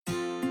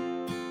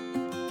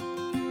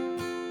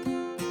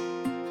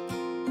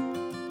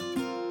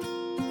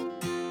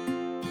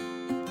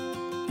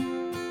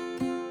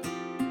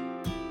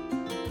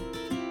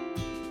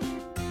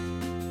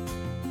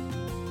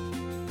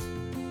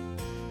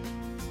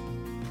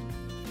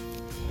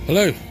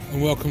Hello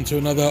and welcome to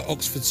another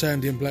Oxford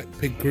Sandy and Black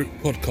Pig Group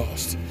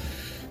podcast.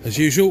 As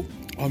usual,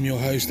 I'm your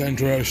host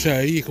Andrew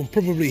O'Shea. You can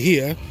probably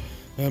hear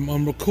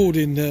I'm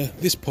recording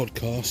this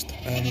podcast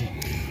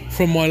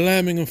from my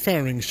lambing and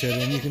farrowing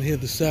shed, and you can hear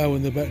the sow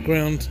in the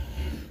background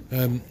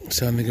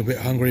sounding a bit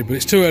hungry, but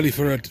it's too early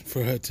for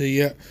her tea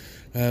yet.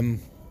 And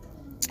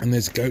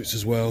there's goats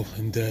as well,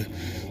 and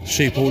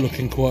sheep all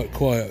looking quite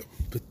quiet.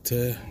 But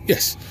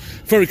yes,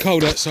 very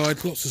cold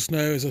outside, lots of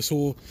snow, as I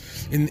saw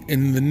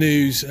in the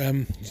news.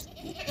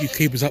 You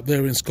keepers up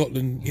there in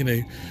Scotland,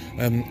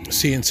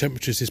 seeing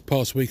temperatures this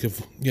past week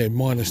of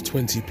minus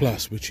 20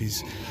 plus, which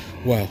is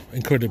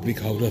incredibly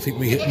cold. I think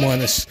we hit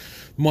minus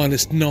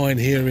 9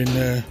 here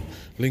in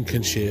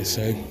Lincolnshire,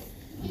 so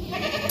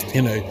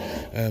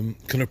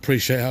can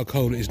appreciate how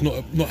cold it is.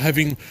 Not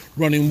having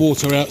running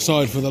water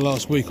outside for the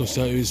last week or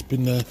so has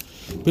been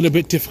a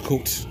bit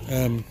difficult.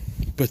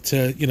 But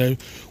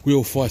we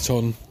all fight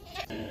on.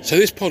 So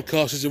this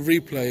podcast is a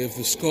replay of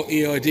the Scott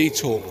EID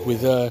talk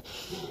with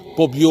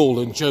Bob Yall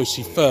and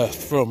Josie Firth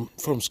from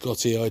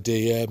Scott EID,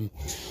 and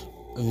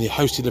the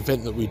hosted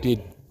event that we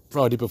did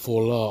Friday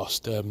before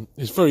last.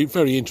 It's very,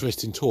 very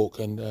interesting talk,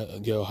 and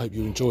I hope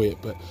you enjoy it.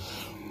 But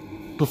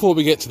before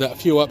we get to that, a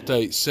few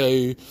updates.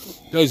 So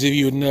those of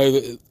you who know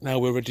that now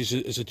we're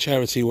registered as a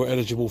charity, we're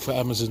eligible for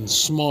Amazon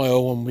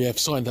Smile, and we have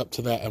signed up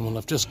to that, and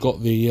I've just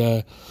got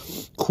the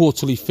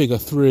quarterly figure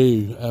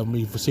through, and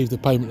we've received a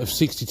payment of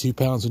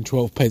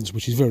 £62.12,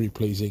 which is very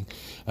pleasing,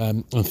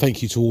 and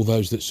thank you to all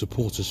those that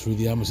support us through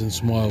the Amazon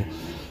Smile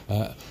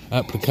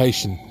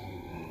application.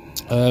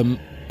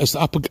 As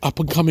up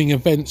and coming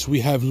events, we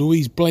have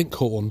Louise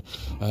Blenkhorn,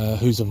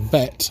 who's a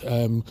vet,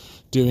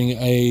 doing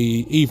a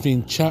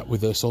evening chat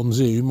with us on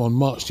Zoom on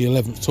March the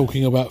 11th,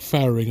 talking about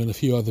farrowing and a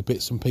few other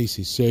bits and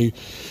pieces. So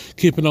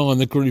keep an eye on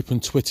the group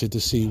and Twitter to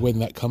see when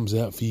that comes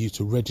out for you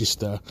to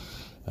register.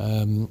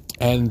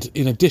 And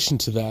in addition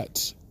to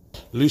that,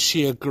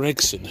 Lucia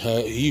Gregson,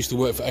 who used to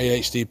work for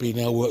AHDB,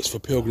 now works for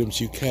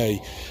Pilgrims UK,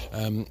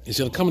 is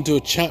going to come and do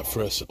a chat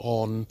for us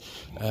on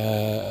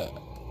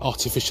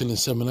artificial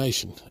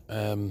insemination.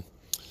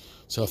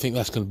 So I think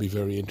that's going to be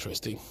very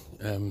interesting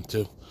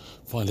to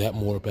find out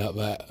more about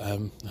that. I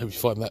hope you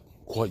find that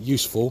quite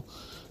useful.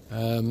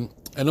 And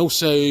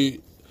also,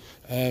 those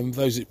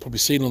that you've probably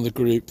seen on the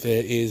group,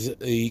 there is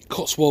the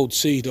Cotswold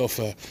seed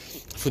offer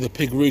for the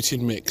pig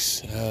rooting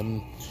mix.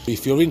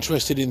 If you're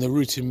interested in the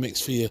rooting mix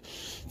for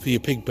your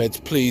pig beds,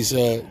 please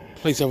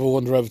have a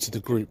wander over to the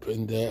group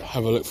and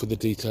have a look for the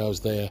details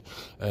there,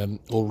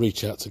 or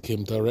reach out to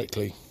Kim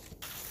directly.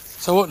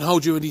 So I won't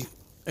hold you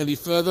any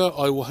further.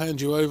 I will hand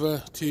you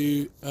over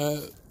to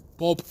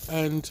Bob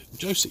and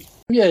Josie.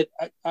 Yeah,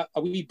 a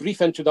wee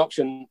brief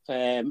introduction.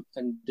 I'm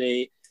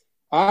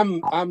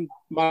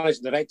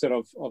managing director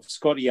of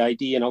Scott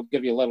EID, and I'll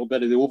give you a little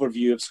bit of the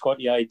overview of Scott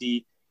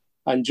EID.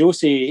 And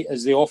Josie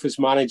is the office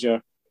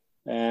manager,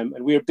 and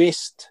we're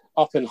based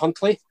up in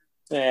Huntly,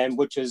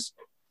 which is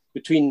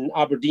between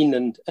Aberdeen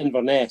and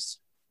Inverness.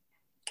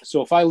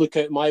 So if I look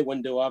out my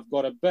window, I've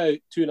got about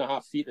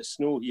 2.5 feet of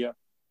snow here.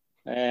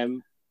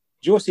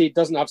 Josie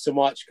doesn't have so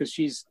much because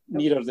she's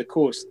nearer the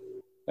coast,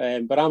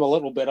 but I'm a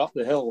little bit up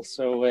the hill.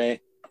 So,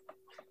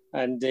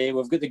 and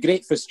we've got the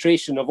great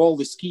frustration of all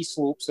the ski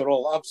slopes are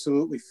all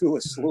absolutely full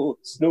of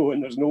snow,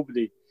 and there's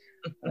nobody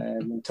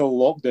until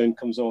lockdown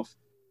comes off.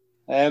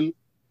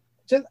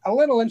 Just a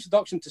little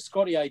introduction to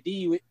Scott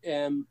EID.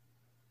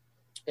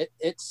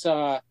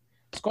 Scott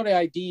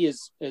EID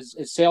is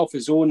itself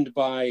is owned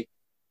by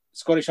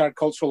Scottish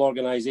Agricultural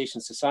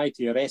Organisation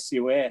Society, or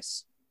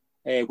SCOS.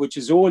 Which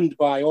is owned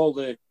by all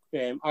the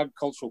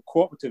agricultural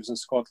cooperatives in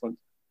Scotland.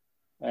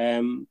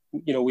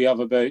 We have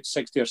about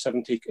 60 or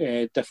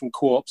 70 different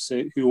co-ops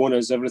who own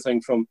us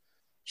everything from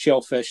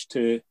shellfish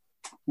to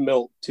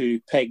milk to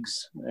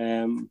pigs,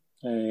 and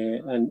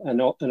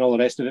all the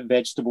rest of it,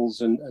 vegetables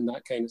and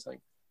that kind of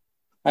thing.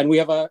 And we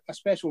have a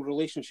special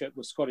relationship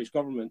with Scottish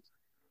Government,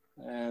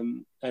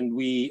 and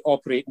we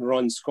operate and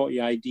run Scott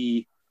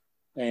EID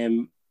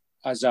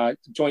as a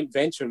joint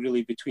venture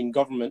really between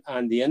government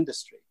and the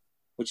industry,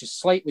 which is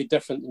slightly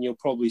different than you'll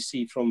probably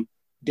see from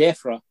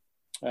DEFRA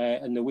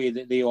and the way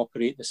that they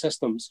operate the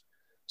systems.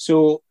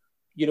 So,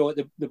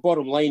 the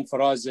bottom line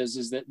for us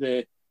is that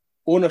the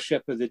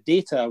ownership of the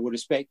data with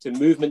respect to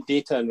movement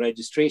data and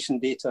registration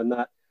data, and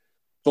that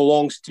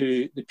belongs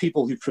to the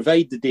people who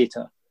provide the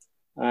data.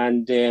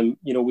 And,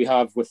 we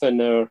have within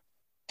our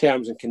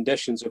terms and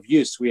conditions of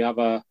use, we have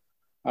a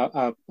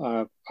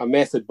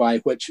method by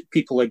which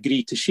people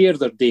agree to share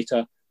their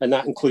data, and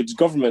that includes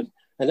government.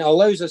 And it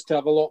allows us to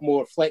have a lot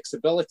more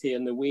flexibility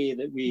in the way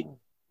that we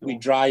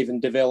drive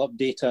and develop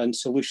data and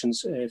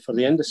solutions for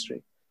the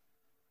industry.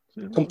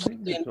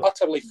 Completely and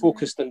utterly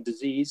focused on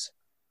disease.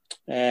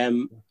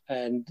 And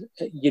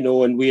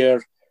our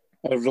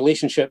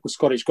relationship with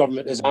Scottish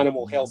Government is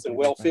Animal Health and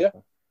Welfare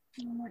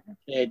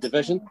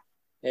Division.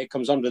 It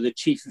comes under the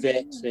chief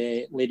vet,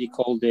 lady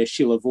called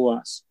Sheila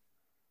Voas.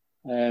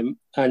 And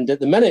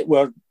at the minute,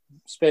 we're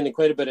spending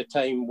quite a bit of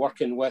time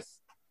working with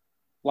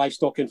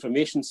Livestock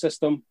Information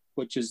System,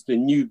 which is the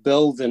new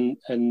build in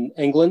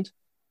England.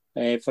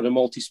 for the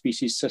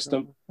multi-species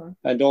system.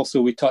 And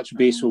also we touch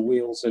base with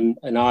Wales and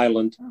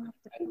Ireland,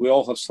 and we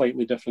all have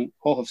slightly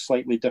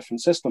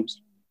different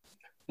systems.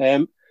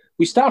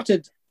 We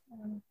started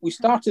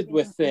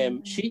with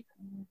sheep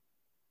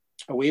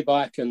way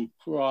back in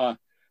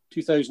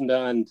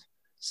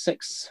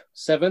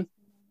 2006-07,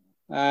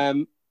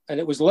 and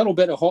it was a little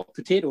bit of hot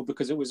potato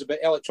because it was about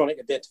electronic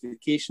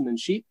identification in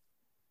sheep.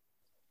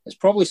 It's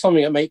probably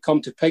something that might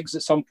come to pigs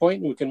at some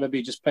point, and we can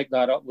maybe just pick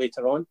that up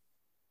later on.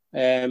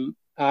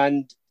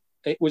 And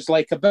it was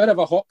like a bit of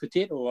a hot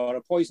potato or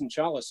a poison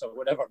chalice or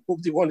whatever.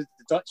 Nobody wanted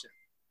to touch it.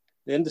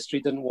 The industry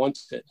didn't want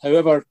it.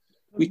 However,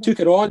 we took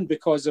it on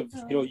because of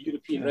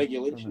European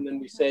regulation, and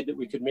we said that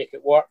we could make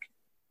it work,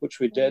 which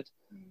we did.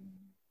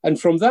 And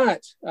from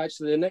that,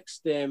 actually, the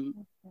next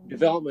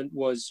development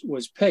was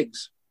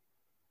pigs,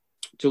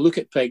 to look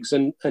at pigs.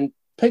 And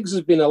pigs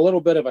has been a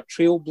little bit of a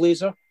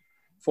trailblazer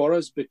for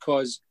us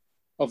because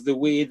of the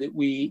way that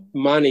we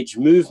manage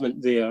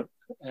movement there,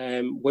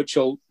 which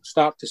will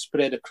start to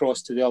spread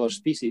across to the other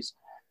species.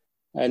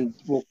 And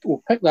we'll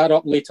pick that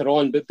up later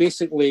on. But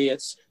basically,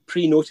 it's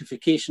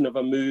pre-notification of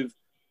a move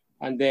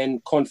and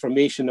then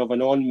confirmation of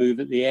an on-move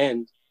at the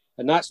end.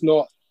 And that's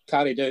not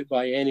carried out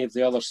by any of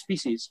the other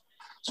species.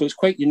 So it's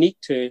quite unique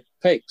to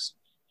pigs.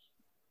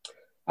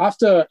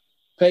 After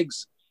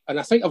pigs, and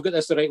I think I've got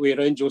this the right way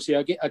around, Josie,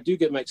 I do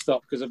get mixed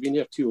up because I've been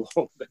here too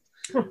long, but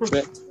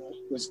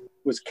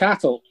was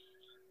cattle.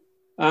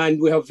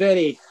 And we have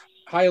very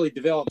highly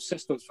developed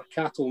systems for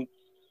cattle,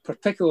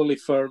 particularly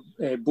for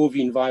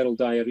bovine viral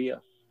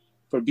diarrhea,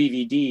 for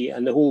BVD,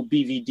 and the whole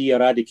BVD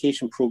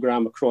eradication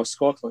program across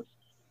Scotland.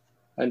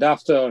 And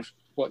after,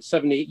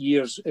 7-8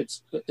 years,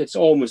 it's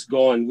almost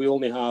gone. We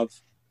only have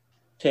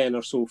 10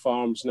 or so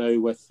farms now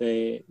with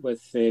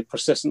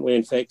persistently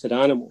infected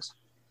animals.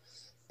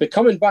 But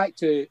coming back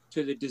to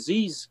the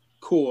disease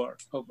core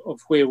of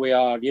where we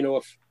are,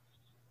 there's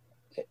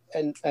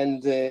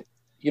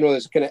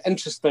a kind of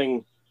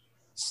interesting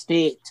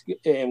state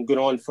going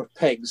on for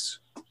pigs,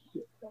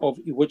 of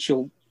which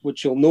you'll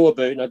know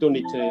about, and I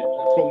probably don't need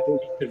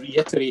to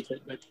reiterate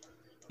it, but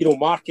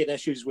market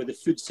issues with the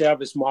food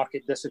service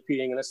market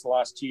disappearing in this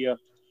last year,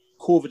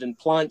 COVID in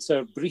plants.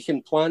 Our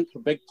Brechin plant, a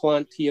big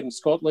plant here in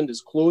Scotland,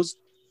 is closed,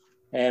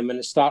 and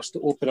it starts to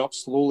open up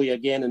slowly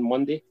again on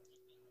Monday.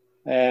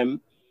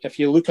 If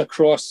you look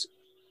across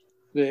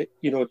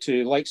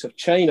to likes of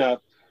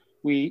China,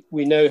 we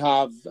now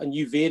have a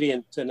new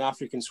variant in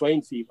African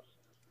swine fever.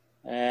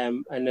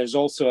 And there's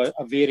also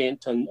a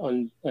variant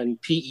on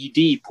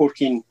PED,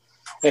 porcine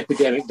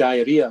epidemic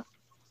diarrhea.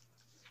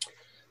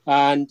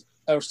 And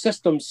our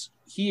systems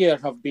here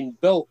have been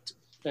built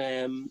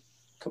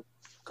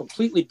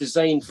completely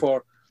designed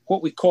for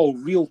what we call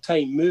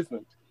real-time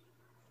movement.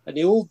 In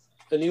the old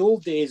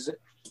days,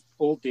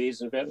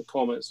 inverted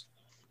commas,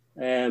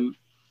 when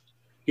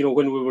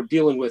we were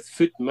dealing with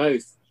foot and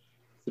mouth,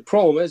 the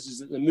problem is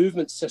that the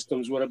movement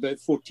systems were about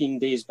 14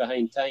 days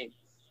behind time.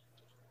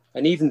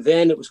 And even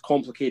then it was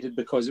complicated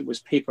because it was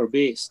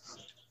paper-based.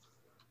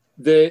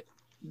 The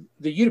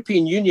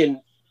European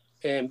Union,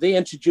 they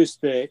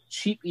introduced the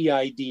sheep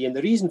EID, and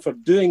the reason for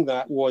doing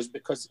that was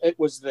because it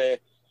was a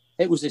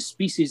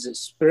species that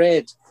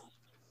spread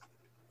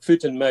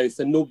foot and mouth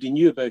and nobody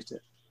knew about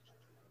it.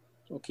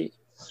 Okay,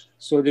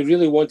 so they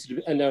really wanted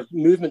to, and their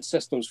movement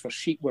systems for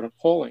sheep were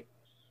appalling.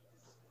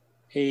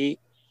 In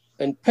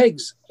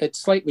pigs, it's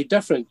slightly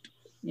different.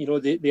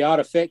 They are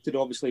affected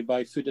obviously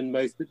by foot and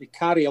mouth, but they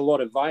carry a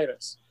lot of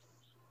virus,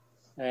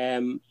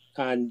 and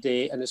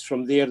it's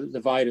from there that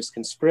the virus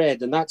can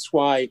spread, and that's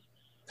why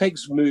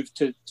pigs move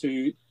to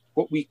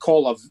what we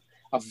call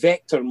a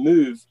vector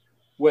move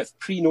with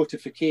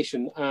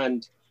pre-notification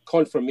and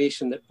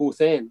confirmation at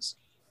both ends,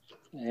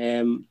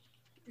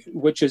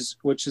 which is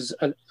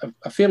a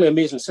fairly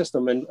amazing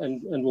system,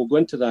 and we'll go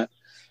into that.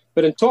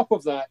 But on top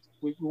of that,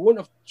 we won't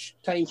have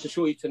time to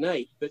show you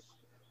tonight, but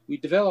we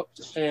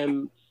developed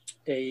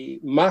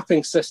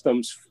mapping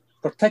systems,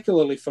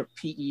 particularly for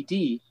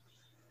PED.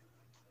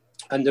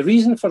 And the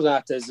reason for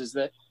that is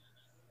that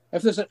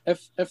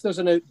if there's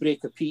an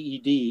outbreak of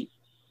PED, you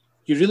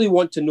really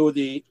want to know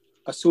the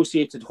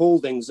associated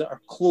holdings that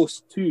are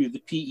close to the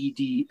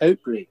PED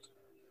outbreak.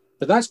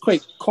 But that's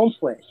quite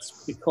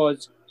complex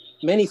because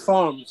many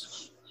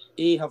farms,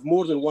 have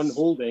more than one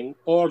holding,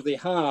 or they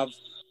have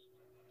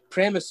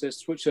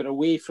premises which are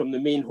away from the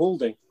main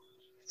holding.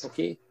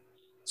 Okay,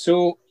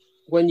 so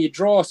when you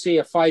draw, say,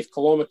 a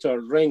 5-kilometre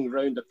ring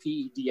around a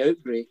PED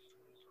outbreak,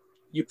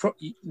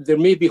 there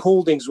may be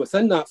holdings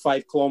within that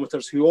 5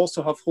 kilometres who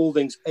also have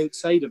holdings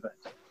outside of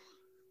it.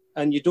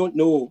 And you don't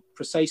know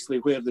precisely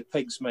where the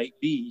pigs might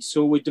be.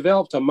 So we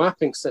developed a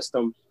mapping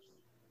system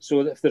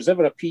so that if there's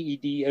ever a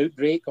PED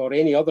outbreak or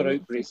any other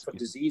outbreak for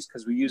disease,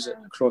 because we use it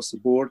across the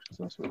board,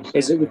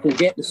 is that we can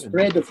get the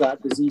spread of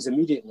that disease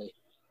immediately,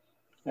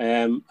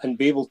 and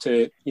be able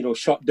to,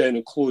 shut down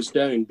and close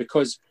down.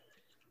 Because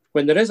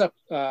when there is a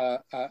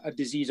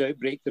disease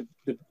outbreak,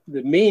 the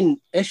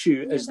main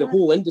issue is the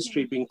whole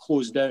industry being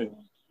closed down.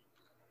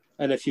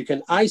 And if you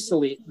can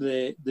isolate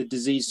the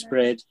disease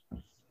spread,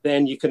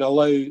 then you can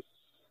allow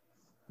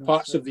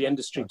parts of the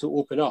industry to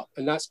open up.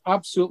 And that's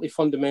absolutely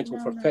fundamental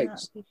for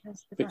pigs,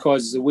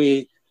 because the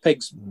way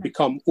pigs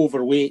become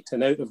overweight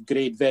and out of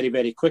grade very,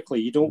 very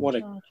quickly, you don't want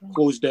to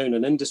close down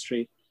an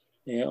industry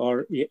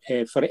or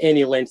for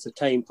any length of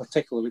time,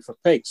 particularly for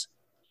pigs.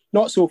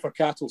 Not so for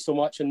cattle so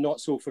much, and not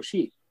so for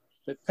sheep.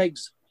 But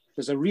pigs,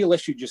 there's a real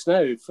issue just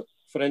now,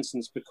 for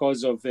instance,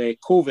 because of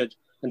COVID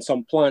and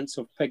some plants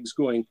of pigs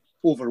going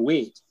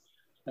overweight,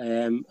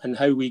 and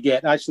how we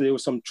get, actually there were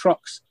some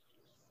trucks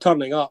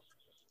turning up,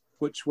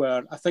 which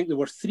were, I think there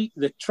were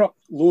the truck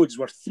loads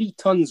were 3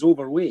 tons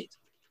overweight,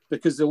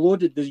 because they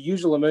loaded the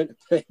usual amount of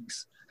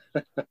pigs.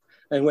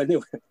 And when they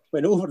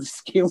went over the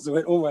scales, they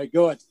went, oh my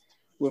God,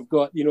 we've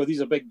got,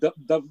 these are big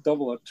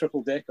double or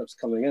triple deckers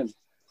coming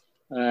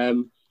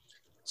in.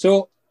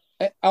 So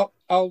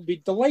I'll be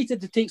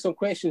delighted to take some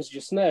questions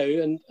just now,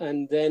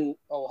 and then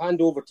I'll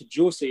hand over to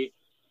Josie,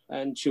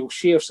 and she'll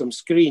share some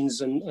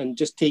screens and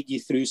just take you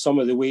through some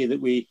of the way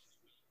that we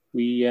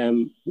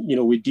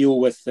deal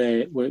with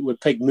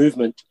pig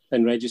movement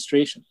and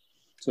registration.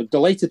 So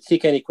delighted to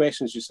take any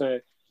questions just now.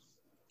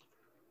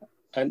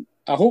 And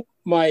I hope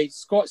my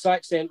Scots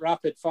accent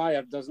rapid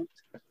fire doesn't,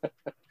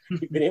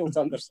 you've been able to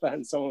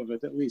understand some of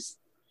it at least.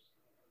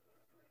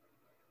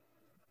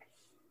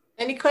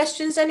 Any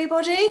questions,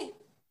 anybody?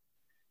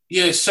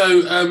 Yeah,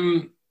 so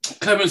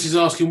Clemens is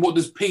asking, what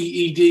does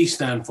PED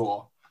stand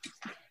for?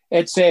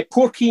 It's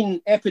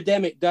porcine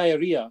epidemic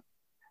diarrhea,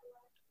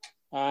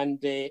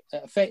 and it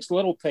affects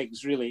little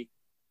pigs, really.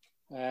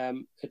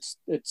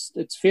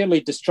 It's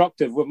fairly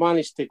destructive. We've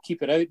managed to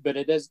keep it out, but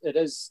it is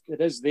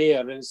there,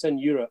 and it's in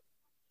Europe.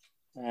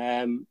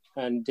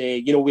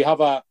 We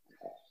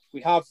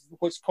have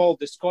what's called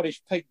the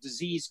Scottish Pig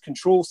Disease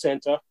Control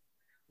Centre,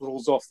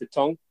 rolls off the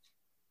tongue.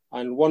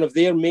 And one of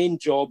their main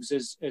jobs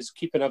is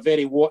keeping a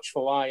very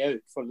watchful eye out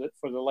for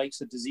the likes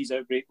of disease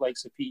outbreak,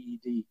 likes of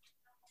PED.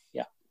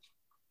 Yeah.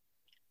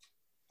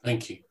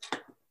 Thank you.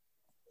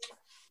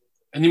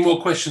 Any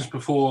more questions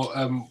before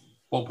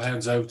Bob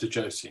hands over to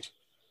Josie?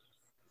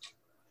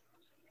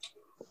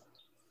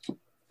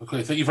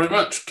 Okay, thank you very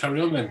much.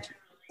 Carry on then.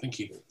 Thank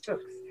you.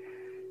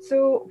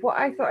 So what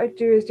I thought I'd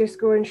do is just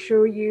go and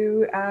show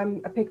you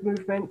a pig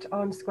movement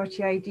on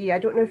Scotty ID. I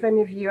don't know if any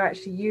of you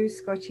actually use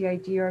Scotty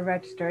ID or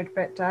registered,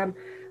 but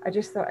I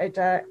just thought I'd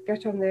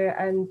get on there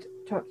and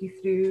talk you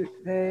through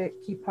the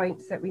key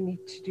points that we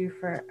need to do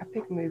for a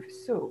pig move.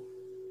 So,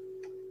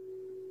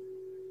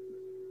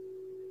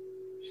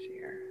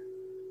 share.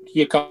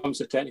 Here comes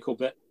the technical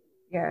bit.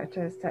 Yeah, it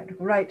is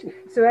technical. Right,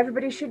 so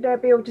everybody should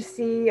be able to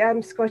see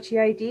Scotty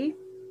ID.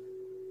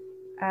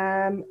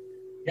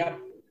 Yeah.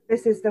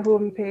 This is the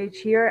home page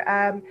here.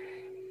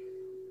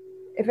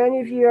 If any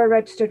of you are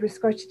registered with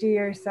Scotty ID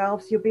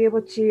yourselves, you'll be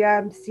able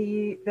to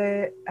see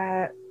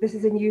this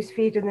is a news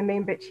feed in the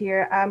main bit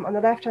here. On the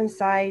left-hand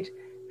side,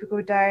 if we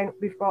go down,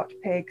 we've got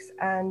pigs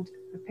and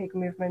the pig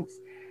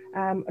movements.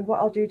 And what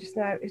I'll do just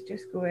now is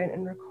just go in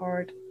and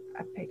record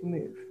a pig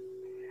move.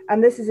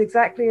 And this is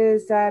exactly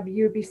as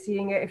you would be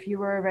seeing it if you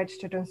were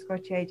registered on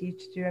Scotty ID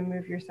to do a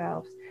move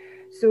yourselves.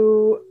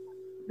 So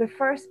the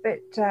first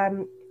bit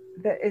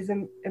that is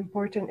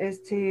important is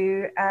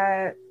to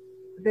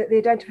the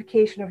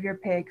identification of your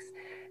pigs.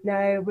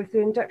 Now, with the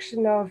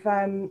induction of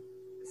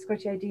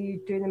Scotty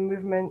ID doing the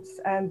movements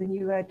and the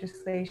new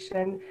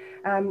legislation,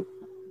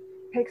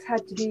 pigs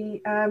had to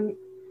be,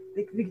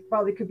 they could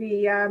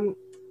be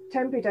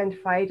temporarily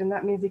identified, and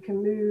that means they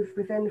can move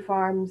within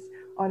farms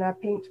on a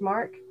paint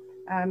mark,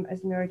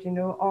 as you already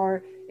know,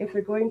 or if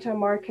they're going to a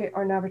market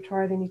or an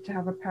abattoir, they need to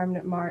have a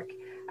permanent mark.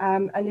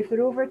 And if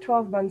they're over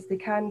 12 months, they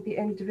can be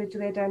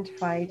individually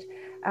identified.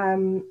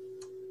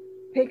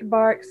 Pig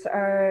marks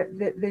are,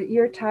 the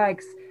ear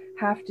tags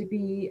have to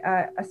be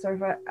a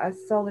sort of a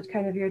solid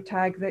kind of ear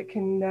tag that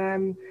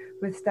can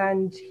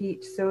withstand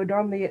heat. So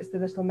normally it's the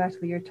little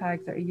metal ear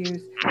tags that are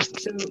used.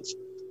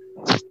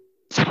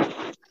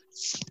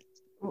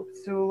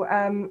 So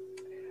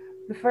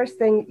the first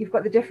thing, you've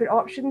got the different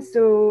options.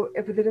 So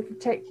if with the little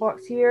tick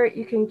box here,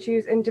 you can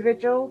choose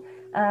individual.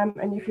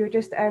 And if you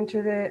just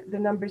enter the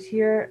numbers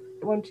here,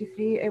 1, 2,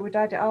 3, it would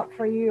add it up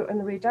for you on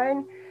the way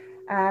down.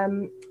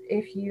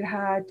 If you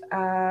had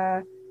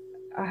a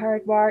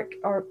hard mark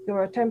or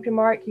a temporary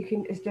mark,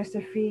 it's just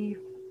a free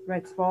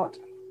red spot,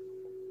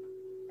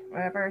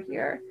 whatever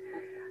here.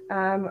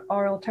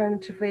 Or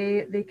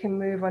alternatively, they can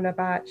move on a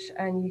batch,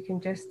 and you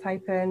can just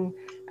type in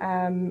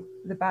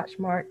the batch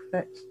mark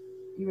that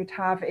you would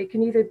have. It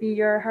can either be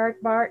your hard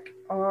mark,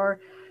 or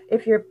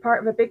if you're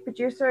part of a big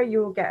producer, you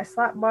will get a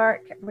slap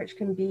mark, which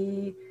can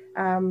be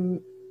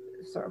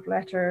sort of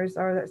letters,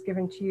 or that's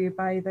given to you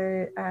by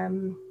the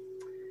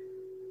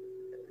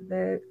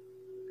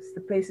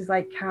places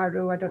like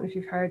Caro. I don't know if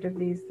you've heard of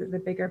these, the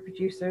bigger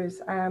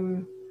producers,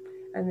 and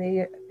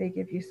they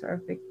give you sort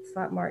of big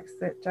slap marks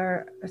that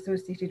are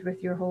associated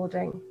with your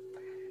holding.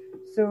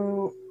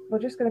 So we're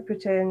just going to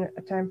put in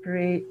a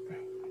temporary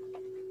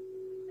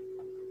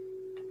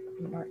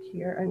mark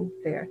here and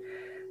there.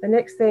 The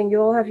next thing,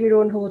 you all have your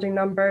own holding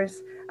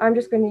numbers. I'm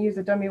just going to use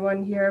a dummy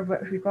one here,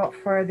 what we got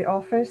for the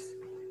office.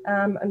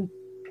 And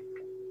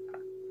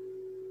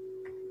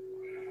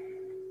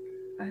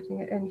adding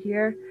it in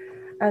here.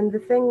 And the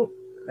thing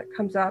that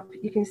comes up,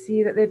 you can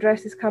see that the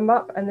addresses come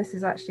up, and this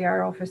is actually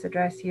our office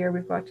address here.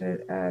 We've got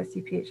a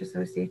CPH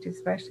associated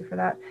especially for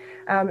that.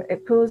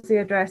 It pulls the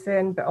address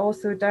in, but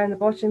also down the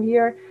bottom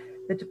here,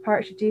 the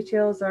departure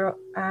details are,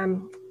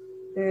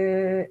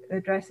 the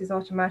address is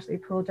automatically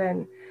pulled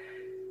in.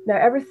 Now,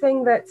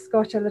 everything that's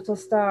got a little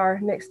star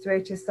next to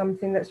it is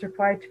something that's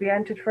required to be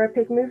entered for a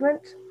pig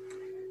movement.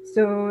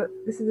 So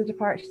this is a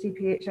departure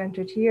CPH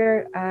entered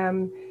here.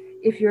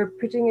 If you're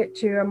putting it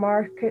to a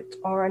market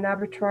or an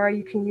abattoir,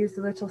 you can use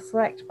the little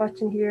select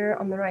button here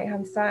on the right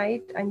hand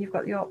side, and you've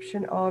got the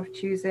option of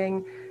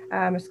choosing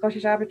a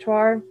Scottish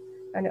abattoir,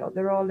 and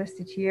they're all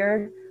listed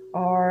here.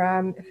 Or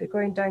if you're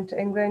going down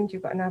to England,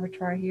 you've got an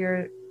abattoir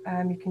here,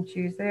 you can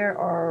choose there,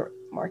 or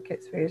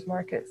markets, various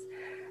markets.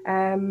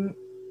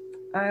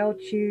 I'll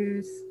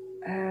choose,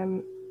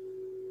 I'm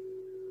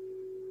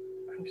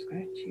just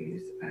going to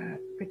choose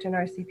put in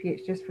our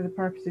CPH just for the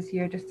purposes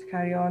here, just to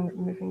carry on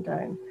moving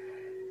down.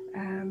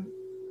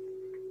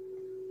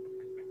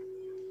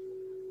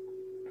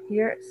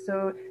 Here,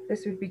 so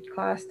this would be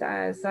classed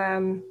as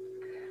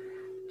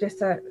just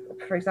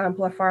for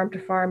example, a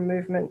farm-to-farm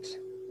movement.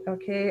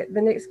 Okay,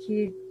 the next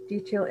key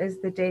detail is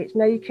the date.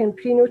 Now you can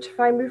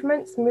pre-notify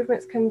movements.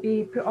 Movements can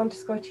be put onto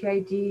Scotty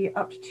ID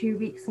up to 2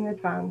 weeks in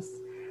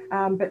advance,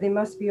 but they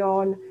must be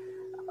on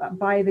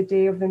by the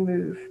day of the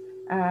move.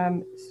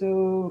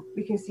 So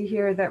we can see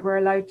here that we're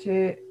allowed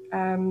to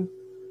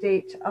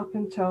date up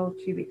until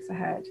 2 weeks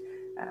ahead,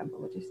 but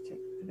we'll just take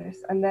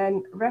this. And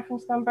then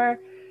reference number,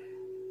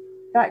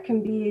 that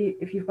can be,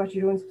 if you've got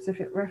your own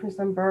specific reference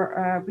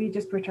number, we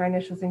just put our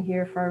initials in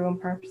here for our own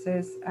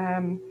purposes,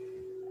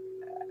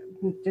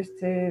 just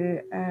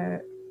to,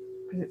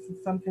 because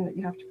it's something that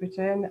you have to put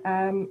in.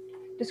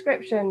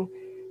 Description,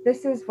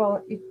 this is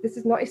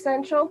not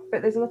essential,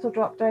 but there's a little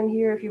drop down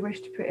here if you wish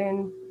to put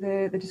in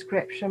the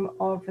description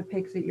of the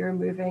pigs that you're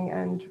moving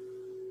and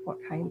what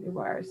kind they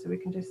were. So we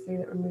can just say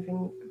that we're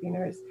moving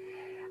weaners.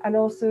 And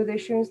also the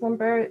assurance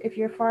number, if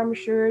you're farm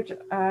assured,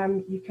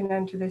 you can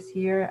enter this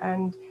here.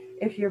 And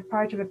if you're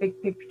part of a big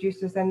pig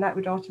producers, then that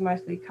would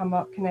automatically come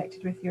up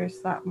connected with your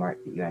slap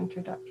mark that you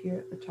entered up here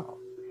at the top.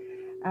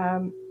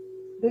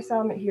 This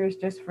element here is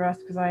just for us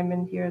because I'm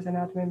in here as an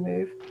admin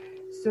move.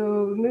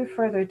 So move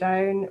further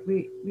down,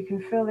 we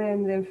can fill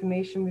in the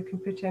information, we can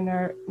put in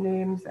our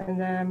names, and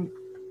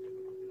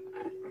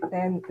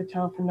then the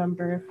telephone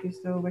number if you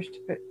so wish to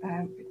put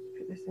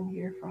this in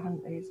here for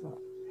Huntley as well.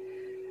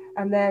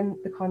 And then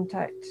the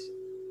contact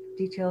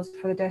details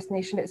for the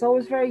destination. It's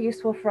always very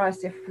useful for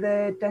us if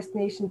the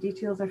destination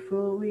details are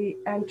fully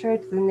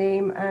entered, the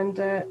name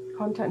and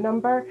contact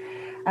number.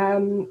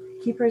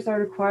 Keepers are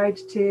required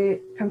to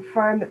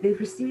confirm that they've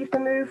received the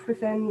move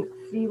within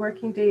 3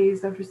 working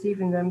days of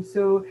receiving them.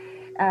 So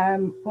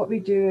what we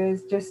do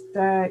is just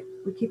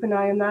we keep an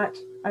eye on that,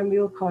 and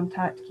we'll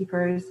contact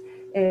keepers.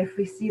 If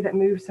we see that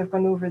moves have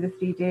gone over the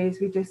 3 days,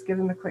 we just give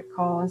them a quick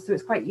call. And so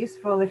it's quite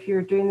useful if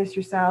you're doing this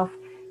yourself,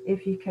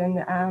 if you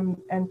can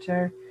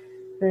enter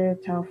the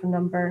telephone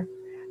number.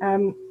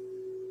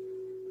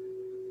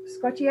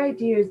 Scotty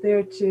ID is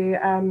there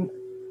to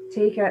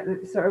take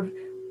it sort of,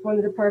 one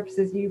of the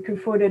purposes you can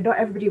phone it. Not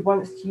everybody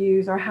wants to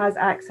use or has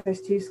access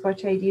to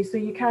Scotty ID, so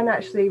you can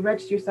actually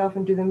register yourself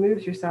and do the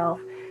moves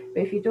yourself.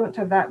 But if you don't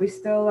have that, we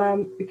still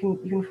you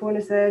can phone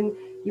us in.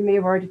 You may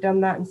have already done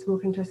that and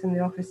spoken to us in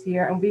the office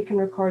here, and we can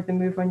record the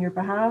move on your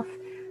behalf.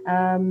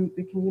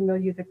 We can email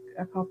you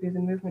a copy of the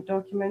movement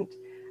document.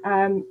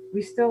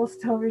 We still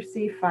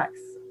receive fax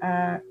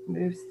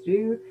moves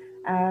through,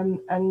 and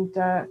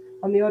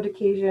on the odd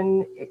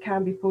occasion it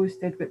can be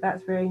posted, but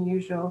that's very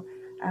unusual.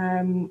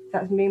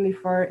 That's mainly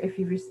for if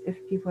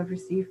people have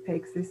received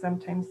pigs, they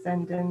sometimes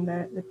send in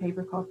the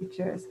paper copy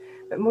to us.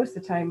 But most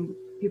of the time,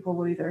 people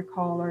will either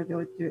call or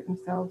they'll do it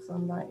themselves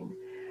online.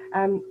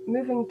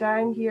 Moving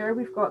down here,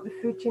 we've got the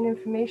food chain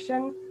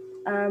information.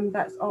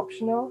 That's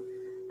optional.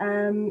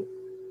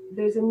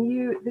 There's a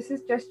new, this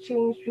has just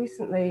changed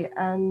recently,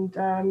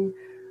 and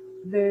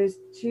there's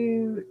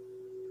two.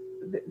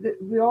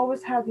 We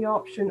always had the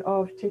option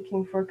of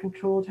ticking for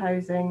controlled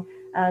housing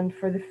and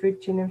for the food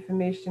chain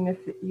information if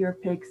your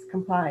pigs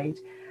complied.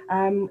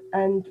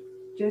 And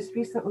just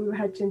recently we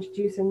had to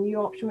introduce a new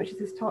option, which is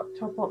this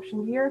top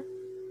option here.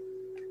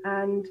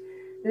 And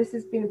this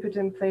has been put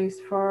in place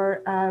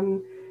for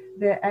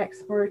the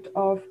export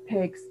of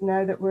pigs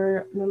now that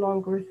we're no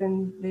longer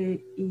within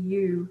the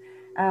EU.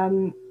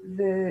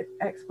 The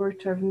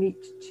export of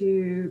meat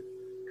to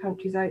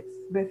countries out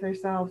with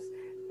ourselves,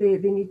 they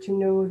need to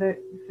know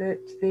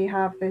that they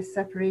have this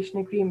separation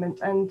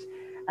agreement. And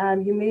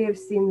you may have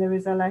seen there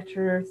was a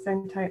letter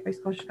sent out by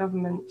Scottish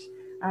Government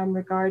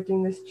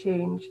regarding this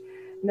change.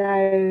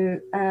 Now,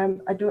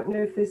 I don't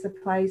know if this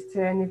applies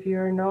to any of you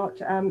or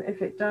not.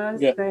 If it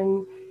does, yeah,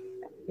 then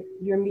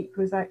your meat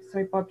goes out.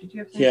 Sorry, Bob, did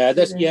you have something? Yeah,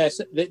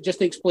 yes, just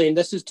to explain,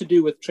 this is to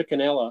do with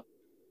trichinella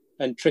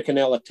and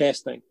trichinella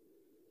testing.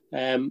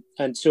 And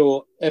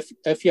so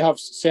if you have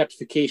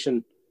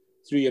certification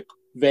through your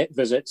vet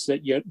visits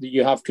that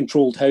you have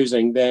controlled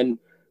housing, then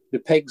the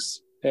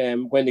pigs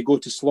when they go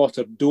to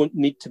slaughter, don't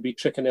need to be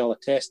trichinella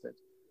tested.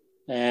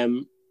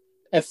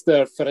 If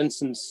they're, for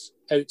instance,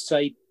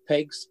 outside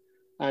pigs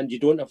and you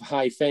don't have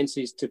high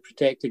fences to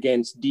protect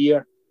against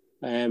deer,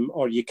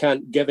 or you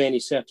can't give any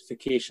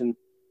certification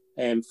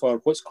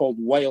for what's called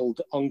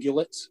wild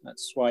ungulates,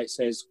 that's why it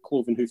says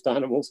cloven-hoofed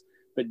animals,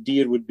 but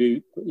deer would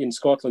be, in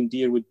Scotland,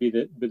 deer would be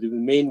the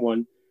main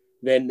one,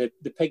 then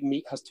the pig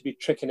meat has to be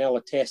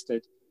trichinella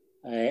tested,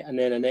 and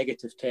then a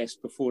negative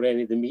test before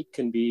any of the meat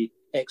can be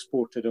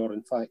exported or,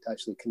 in fact,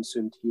 actually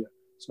consumed here.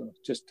 So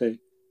just to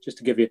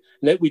give you,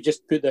 and we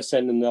just put this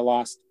in the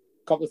last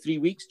couple of 3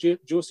 weeks,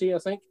 Josie, I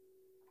think.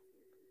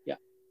 Yeah.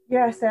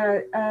 Yes.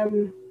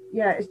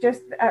 Yeah. It's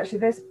just actually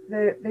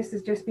this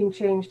has just been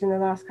changed in the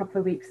last couple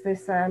of weeks.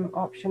 This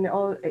option,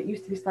 it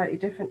used to be slightly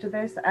different to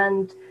this,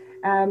 and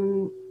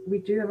we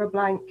do have a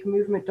blank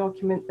movement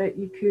document that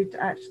you could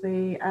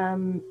actually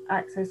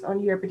access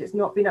on here, but it's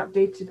not been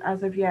updated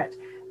as of yet,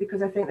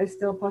 because I think there's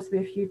still possibly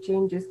a few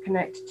changes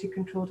connected to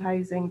controlled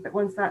housing. But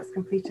once that's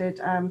completed,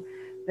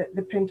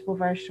 the printable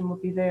version will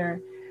be there.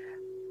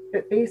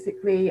 But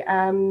basically,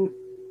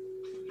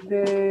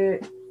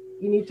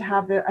 you need to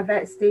have a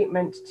vet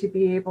statement to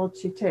be able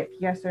to tick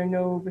yes or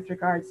no with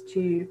regards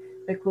to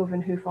the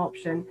cloven hoof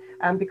option.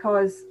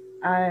 Because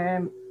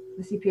the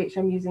CPH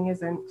I'm using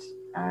isn't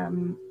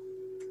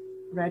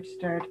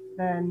registered,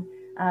 then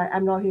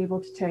I'm not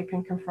able to tick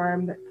and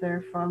confirm that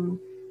they're from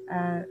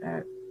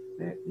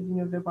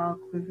the wild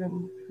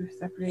cloven hoof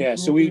separation. Yeah,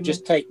 so we've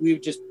just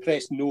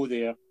pressed no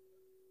there.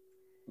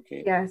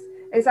 Okay. Yes,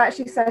 it's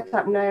actually set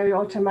up now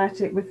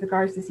automatic with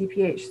regards to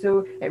CPH,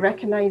 so it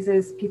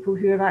recognises people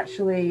who have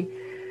actually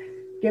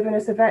given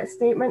us a vet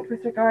statement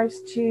with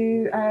regards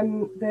to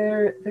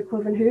the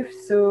cloven hoof.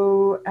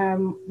 So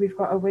we've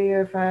got a way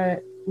of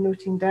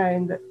noting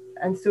down that,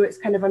 and so it's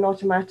kind of an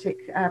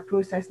automatic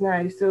process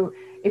now. So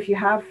if you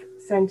have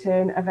sent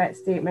in a vet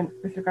statement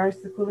with regards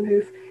to the cloven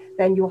hoof,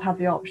 then you'll have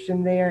the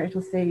option there.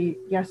 It'll say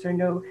yes or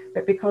no,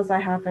 but because I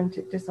haven't,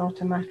 it just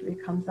automatically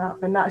comes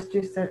up, and that's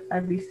just a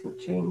recent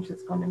change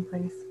that's gone in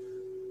place.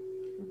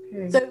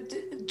 Okay. So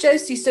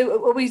Josie,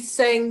 so are we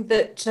saying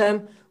that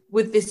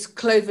with this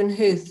cloven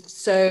hoof,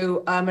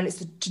 so and it's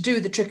to do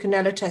with the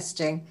trichinella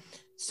testing,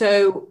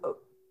 so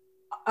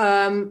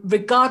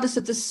regardless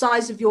of the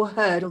size of your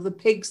herd or the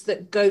pigs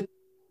that go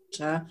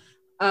to,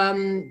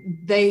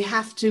 they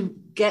have to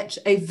get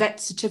a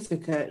vet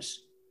certificate?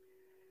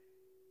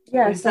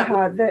 Yes, So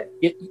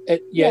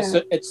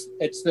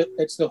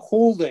it's the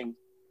holding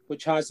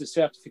which has the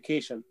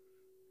certification,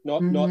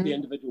 not the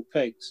individual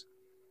pigs.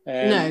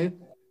 No.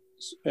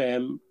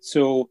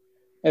 So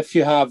if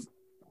you have,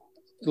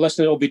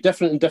 listen, it'll be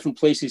different in different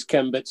places,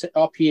 Kim, but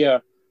up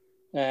here,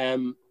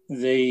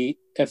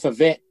 if a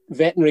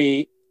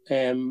veterinary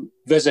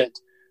visit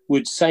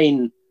would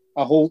sign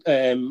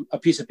a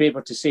piece of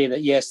paper to say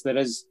that yes, there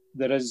is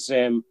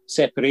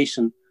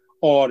separation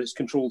or it's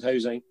controlled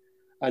housing,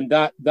 and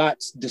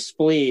that's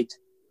displayed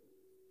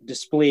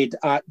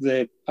at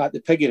the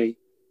piggery.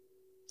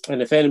 And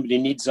if anybody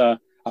needs a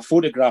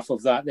photograph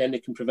of that, then they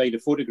can provide a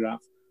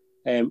photograph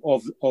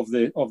of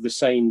the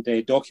signed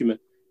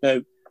document.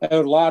 Now,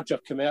 our larger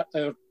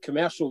our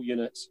commercial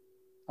units,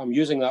 I'm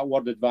using that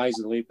word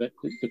advisedly, but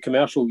the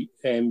commercial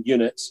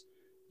units,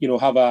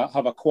 have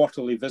a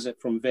quarterly visit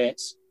from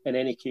vets in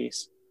any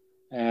case.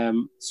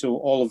 So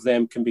all of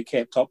them can be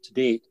kept up to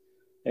date.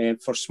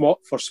 For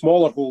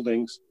smaller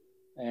holdings,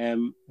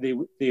 they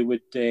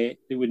would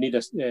need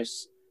us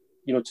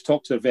to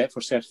talk to their vet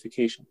for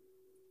certification,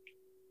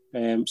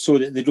 so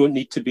that they don't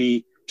need to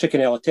be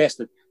trichinella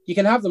tested. You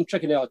can have them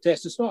trichinella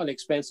tested. It's not an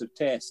expensive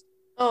test.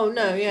 Oh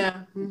no,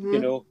 yeah.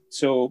 Mm-hmm.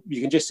 So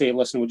you can just say,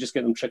 listen, we'll just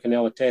get them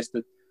trichinella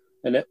tested,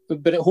 but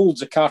it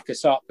holds the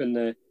carcass up in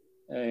the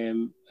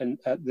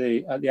at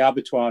the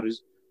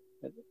abattoirs,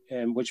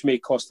 which may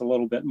cost a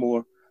little bit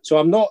more. So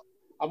I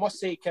must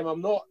say, Kim,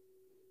 I'm not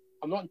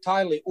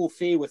entirely au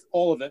fait with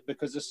all of it,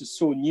 because this is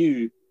so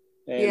new,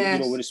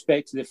 yes. With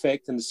respect to the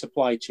effect in the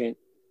supply chain.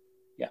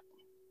 Yeah.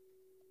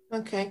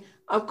 Okay.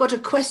 I've got a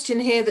question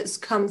here that's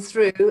come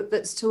through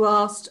that's to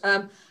ask,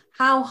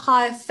 how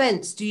high a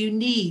fence do you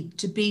need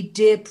to be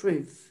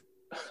deer-proof?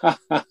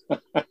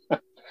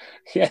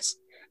 Yes,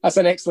 that's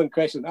an excellent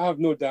question. I have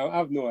no doubt. I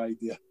have no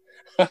idea.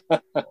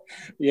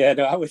 Yeah,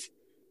 no,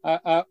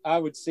 I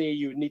would say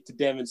you would need to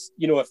demonstrate,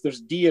 if there's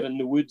deer in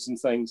the woods and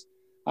things,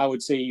 I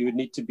would say you would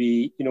need to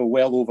be,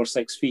 well over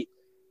 6 feet.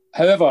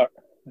 However,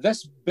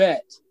 this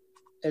bit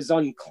is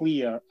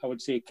unclear, I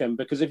would say, Kim,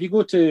 because if you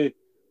go to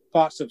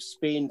parts of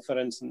Spain, for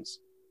instance,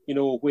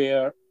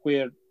 where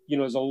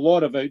there's a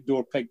lot of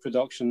outdoor pig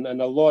production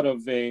and a lot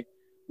of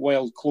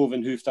wild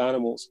cloven-hoofed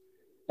animals,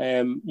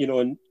 and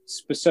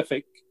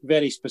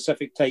very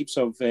specific types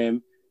of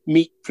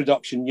meat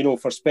production,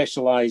 for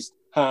specialised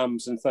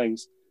hams and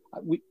things.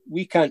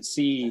 We can't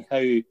see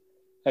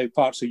how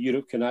parts of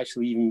Europe can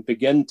actually even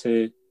begin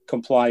to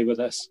comply with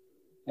this.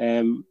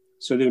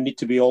 So they'll need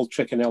to be all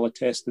trichinella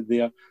tested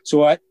there.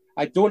 So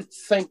I don't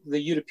think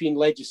the European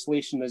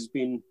legislation has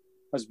been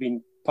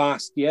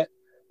passed yet,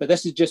 but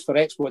this is just for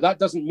export. That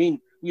doesn't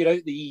mean we're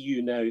out the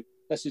EU now.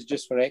 This is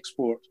just for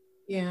export.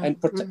 Yeah.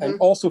 And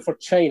also for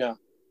China,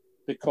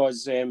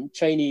 because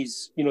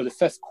Chinese, a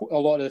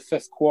lot of the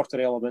fifth quarter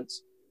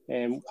elements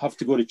have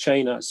to go to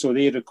China, so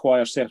they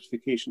require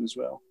certification as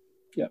well.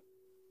 Yeah.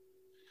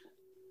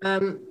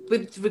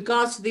 With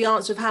regards to the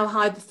answer of how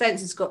high the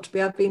fence has got to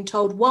be, I've been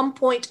told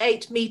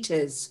 1.8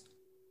 meters.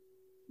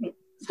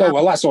 Oh,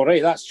 well, that's all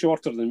right. That's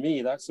shorter than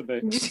me. That's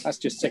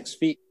just 6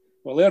 feet.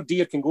 Well, their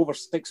deer can go over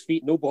 6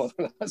 feet, no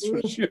bother. That's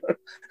for sure.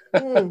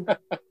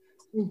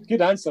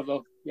 Good answer,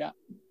 though. Yeah.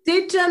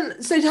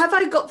 So have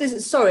I got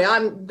this? Sorry,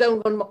 I'm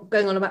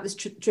going on about this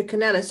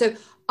trichinella. So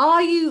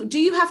do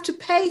you have to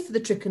pay for the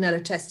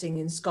trichinella testing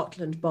in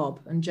Scotland, Bob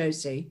and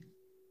Josie?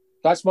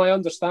 That's my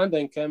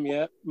understanding, Kim.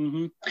 Yeah.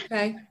 Mm-hmm.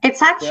 Okay.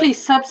 It's actually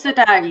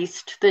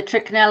subsidised, the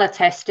trichinella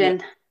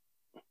testing.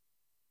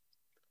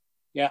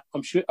 Yeah,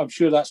 I'm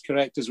sure that's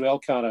correct as well,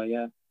 Cara.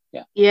 Yeah.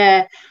 Yeah.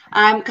 Yeah.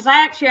 Because I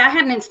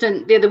had an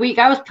incident the other week.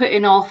 I was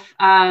putting off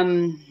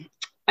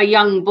a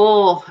young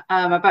boar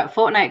about a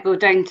fortnight ago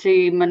down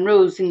to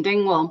Munro's in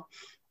Dingwall,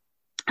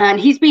 and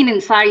he's been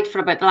inside for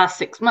about the last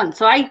 6 months.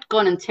 So I'd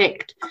gone and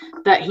ticked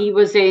that he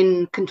was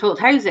in controlled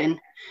housing,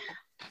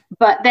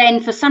 but then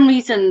for some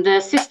reason the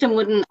system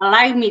wouldn't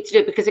allow me to do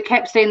it because it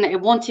kept saying that it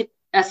wanted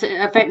a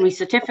veterinary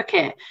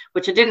certificate,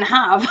 which I didn't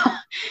have.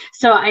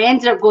 So I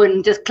ended up going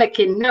and just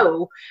clicking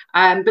no.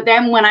 But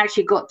then when I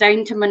actually got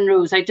down to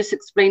Munro's, I just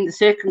explained the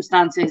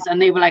circumstances,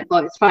 and they were like,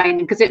 "Well, it's fine,"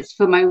 because it's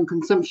for my own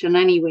consumption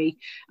anyway.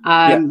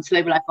 So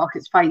they were like, "Oh,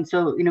 it's fine."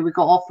 So we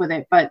got off with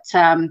it. But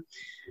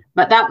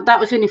that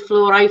was the only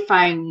flaw I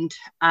found,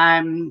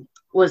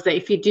 was that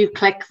if you do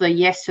click the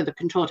yes to the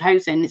controlled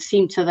housing, it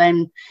seemed to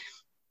then,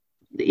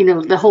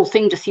 the whole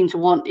thing just seemed to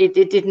want it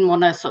didn't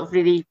want to sort of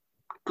really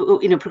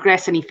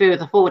progress any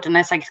further forward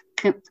unless I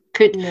could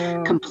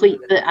complete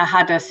that I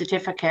had a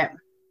certificate.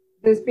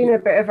 There's been a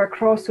bit of a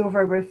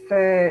crossover with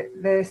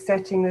the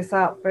setting this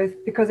up,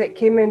 because it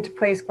came into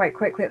place quite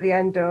quickly at the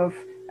end of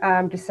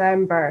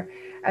December,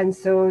 and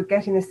so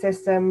getting the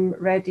system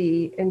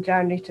ready in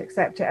January to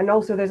accept it. And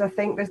also I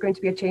think there's going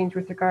to be a change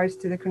with regards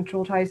to the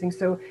controlled housing.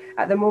 So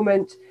at the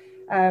moment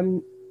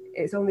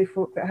it's only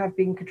folk that have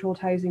been controlled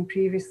housing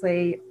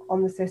previously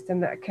on the system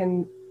that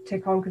can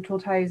take on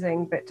controlled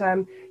housing, but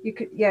you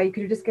could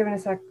have just given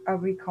us a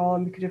recall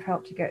and we could have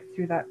helped you get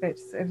through that bit.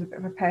 It was a bit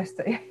of a pest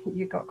that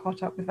you got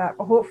caught up with that,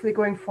 but hopefully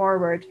going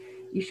forward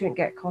you shouldn't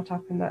get caught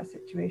up in that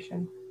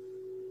situation.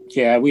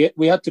 Yeah,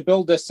 we had to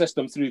build this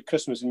system through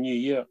Christmas and New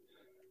Year.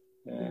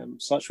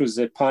 Such was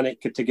the panic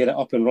to get it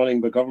up and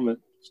running by government.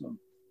 So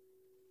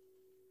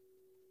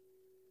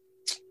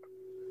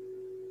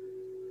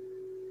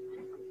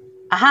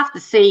I have to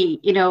say,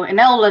 in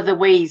all other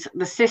ways,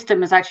 the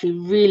system is actually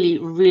really,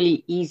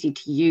 really easy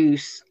to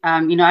use.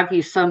 I've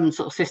used some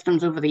sort of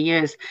systems over the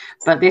years,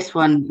 but this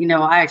one,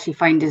 I actually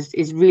find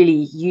is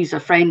really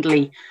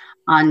user-friendly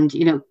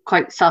and,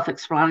 quite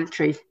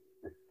self-explanatory.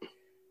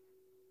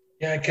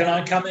 Yeah, can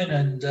I come in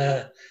and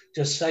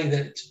just say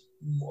that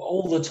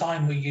all the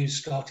time we use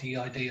Scotty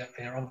ID up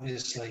here,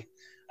 obviously,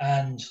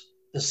 and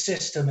the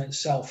system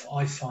itself,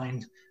 I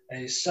find,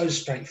 is so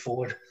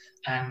straightforward.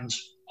 And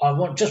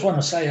I just want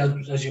to say,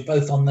 as you're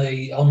both on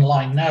the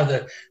online now,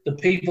 that the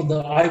people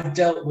that I've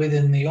dealt with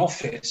in the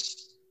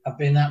office have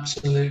been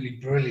absolutely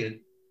brilliant.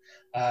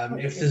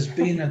 If there's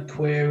been a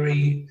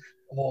query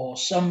or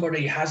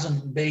somebody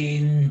hasn't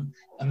been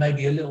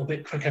maybe a little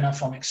bit quick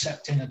enough on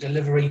accepting a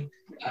delivery,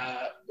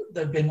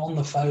 they've been on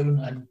the phone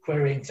and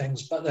querying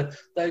things. But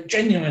they're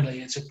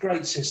genuinely, it's a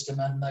great system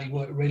and they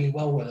work really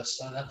well with us.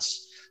 So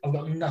I've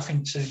got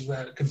nothing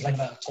to complain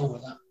about at all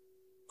with that.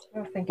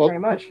 Well, thank you very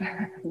much.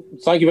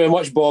 Thank you very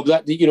much, Bob.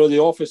 That the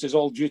office is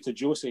all due to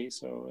Josie.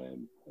 So,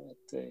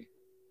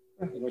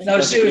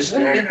 no,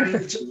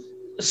 seriously.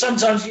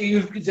 Sometimes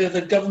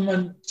the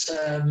government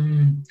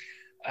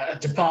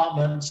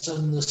departments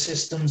and the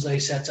systems they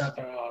set up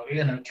are,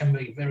 can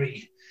be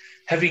very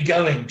heavy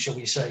going, shall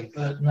we say?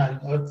 But no,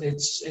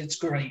 it's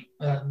great,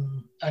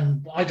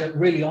 and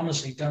I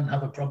honestly don't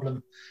have a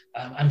problem,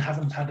 and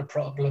haven't had a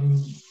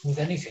problem with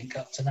anything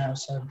up to now.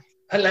 So.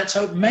 Let's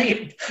hope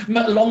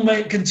long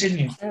may it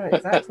continue. Oh,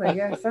 exactly.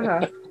 Yes.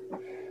 Yeah,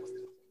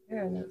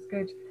 that's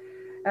good.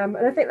 And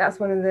I think that's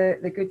one of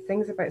the good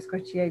things about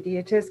Scotty ID.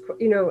 It is,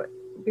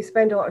 we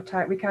spend a lot of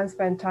time. We can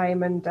spend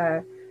time and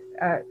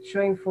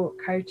showing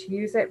folk how to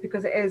use it,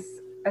 because it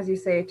is, as you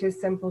say, it is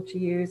simple to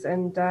use.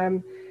 And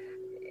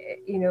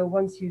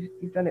once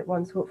you've done it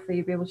once, hopefully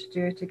you'll be able to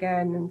do it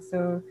again. And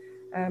so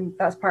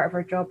that's part of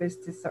our job, is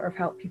to sort of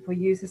help people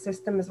use the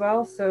system as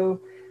well. So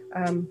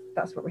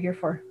that's what we're here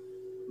for.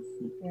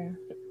 Yeah.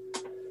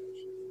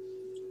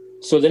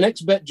 So the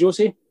next bit,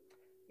 Josie?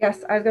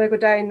 Yes, I was going to go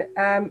down.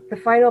 The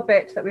final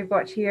bit that we've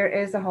got here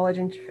is the haulage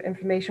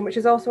information, which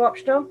is also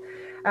optional,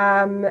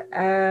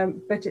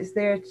 but it's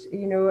there,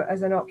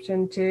 as an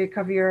option to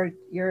cover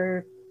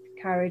your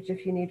carriage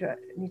if you need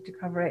to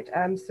cover it.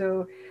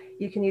 So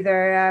you can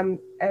either,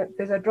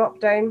 there's a drop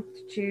down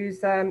to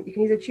choose, you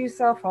can either choose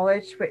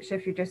self-haulage, which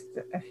if you're just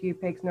a few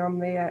pigs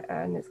normally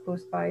and it's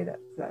close by,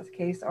 that's the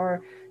case,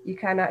 or you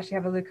can actually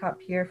have a look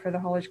up here for the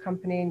haulage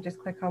company and just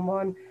click on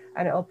one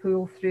and it'll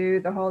pull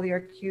through the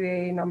haulier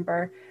QA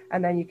number,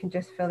 and then you can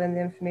just fill in the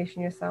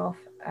information yourself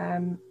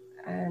and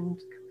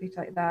complete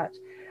like that.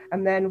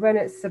 And then when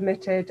it's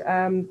submitted,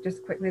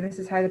 just quickly, this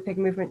is how the pig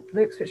movement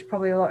looks, which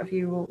probably a lot of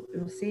you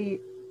will see,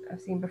 I've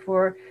seen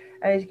before.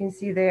 And as you can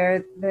see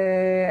there,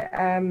 the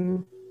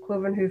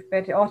cloven hoof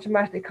bit, it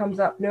automatically comes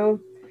up no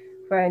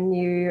when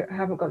you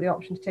haven't got the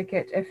option to tick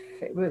it. If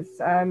it was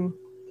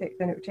ticked,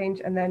 then it would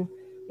change, and then,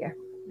 yeah,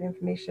 the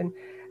information.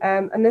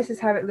 And this is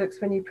how it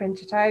looks when you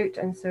print it out.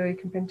 And so you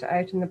can print it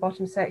out. In the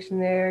bottom section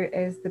there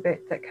is the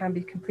bit that can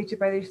be completed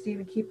by the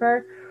receiving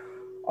keeper,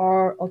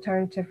 or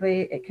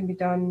alternatively, it can be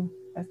done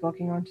as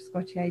logging on to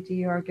Scotty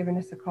ID or giving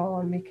us a call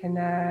and we can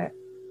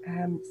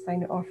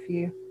sign it off for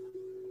you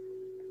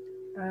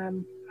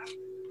on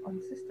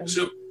the system.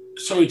 So,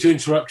 sorry to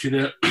interrupt you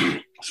there.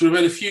 So we've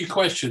had a few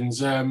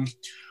questions.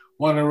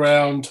 One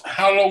around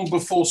how long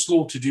before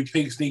slaughter do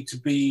pigs need to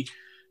be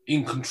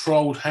in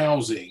controlled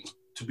housing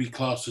to be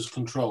classed as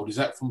controlled? Is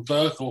that from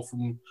birth or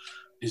from,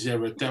 is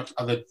there a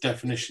other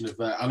definition of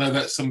that? I know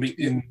that's something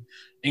in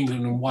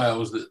England and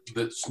Wales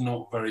that's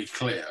not very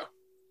clear.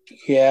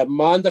 Yeah,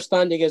 my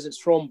understanding is it's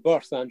from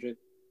birth, Andrew.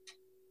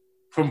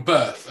 From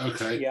birth,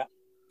 okay. Yeah.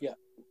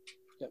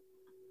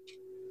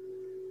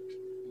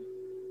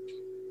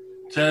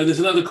 So there's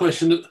another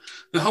question, that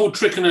the whole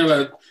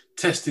trichinella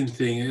testing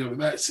thing,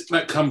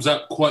 that comes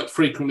up quite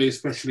frequently,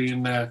 especially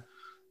in down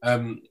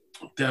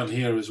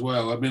here as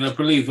well. I mean, I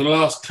believe the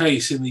last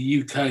case in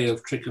the UK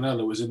of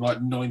trichinella was in like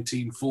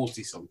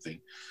 1940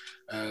 something.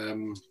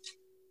 I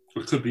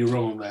could be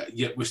wrong on that,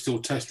 yet we're still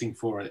testing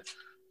for it.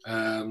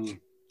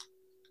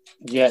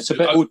 Yeah, it's a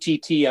bit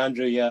OTT,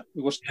 Andrew. Yeah,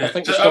 I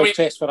think we still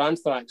test for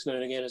anthrax now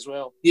and again as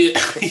well. Yeah,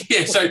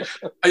 yeah. So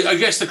I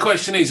guess the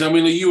question is, I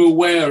mean, are you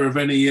aware of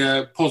any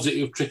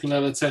positive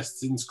trichinella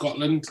tests in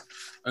Scotland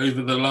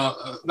over the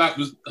last? That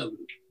was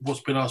what's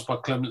been asked by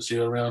Clemency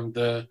around.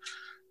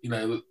 You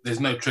know, there's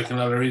no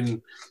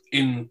trichinella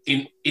in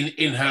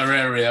her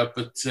area,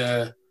 but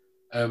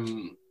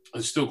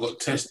it's still got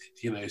tested.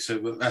 You know, so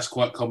that's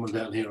quite common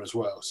down here as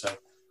well. So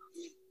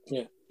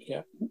yeah.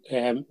 Yeah,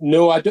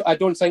 no, I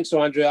don't think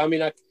so, Andrew. I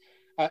mean,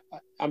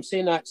 I'm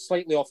saying that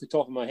slightly off the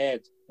top of my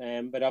head,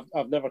 but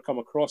I've never come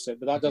across it.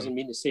 But that doesn't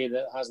mean to say that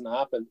it hasn't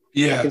happened.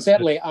 Yeah, I can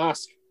certainly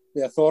ask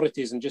the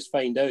authorities and just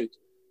find out,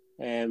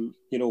 you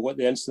know, what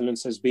the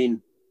incidence has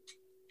been.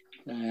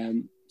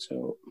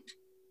 So,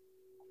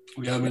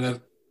 yeah, I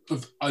mean,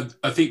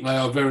 I think they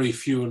are very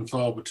few and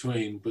far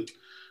between. But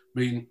I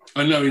mean,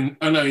 I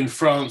know in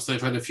France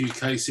they've had a few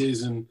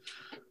cases and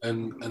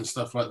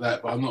stuff like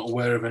that, but I'm not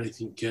aware of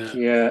anything.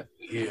 Yeah,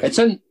 it's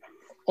in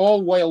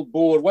all wild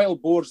boar.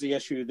 Wild boar's the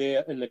issue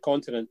there in the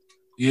continent.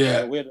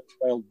 Yeah, where the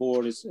wild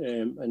boar is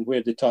and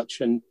where they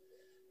touch, and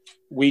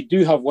we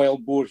do have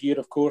wild boar here,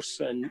 of course,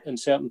 in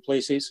certain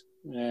places.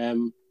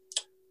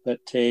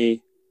 But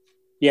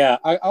yeah,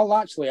 I'll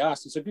actually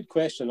ask. It's a good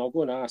question. I'll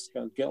go and ask.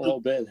 I'll get a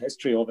little bit of the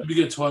history of it. It'd be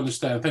good to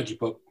understand. Thank you,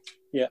 Bob.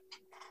 Yeah.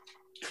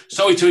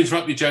 Sorry to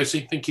interrupt you,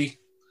 Josie. Thank you.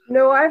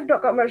 No, I've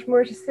not got much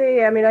more to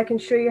say. I mean, I can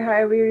show you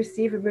how we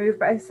receive a move,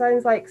 but it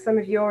sounds like some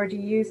of you already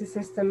use the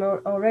system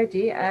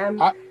already.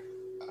 I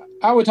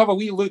would have a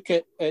wee look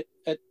at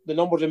the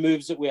number of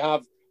moves that we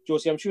have,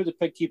 Josie. I'm sure the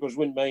pig keepers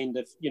wouldn't mind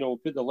if, you know,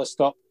 put the list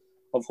up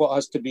of what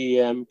has to be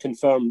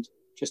confirmed,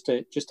 just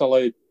to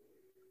allow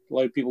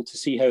people to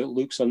see how it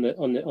looks on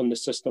the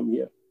system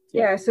here.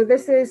 Yeah, so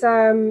this is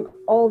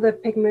all the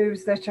pig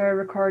moves that are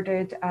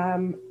recorded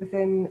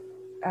within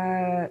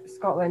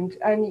Scotland,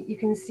 and you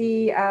can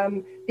see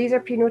these are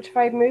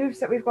pre-notified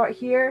moves that we've got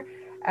here,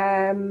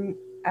 and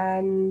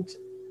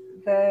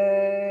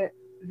the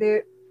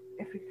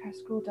if we can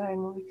scroll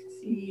down, well, we can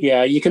see.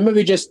 Yeah, you can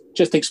maybe just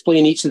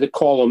explain each of the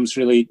columns,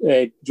 really,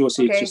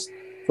 Josie, okay. Just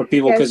for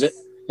people, because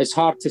it's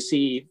hard to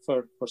see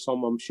for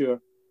some, I'm sure.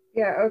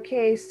 Yeah.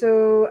 Okay.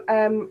 So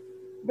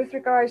with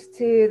regards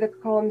to the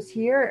columns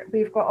here,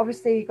 we've got,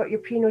 obviously you've got your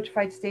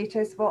pre-notified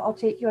status. Well, I'll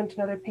take you onto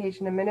another page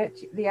in a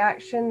minute. The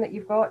action that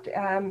you've got,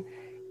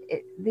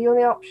 the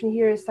only option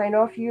here is sign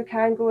off. You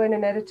can go in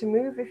and edit a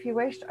move if you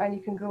wish, and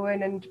you can go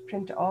in and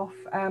print it off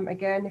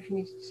again if you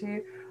needed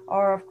to,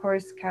 or of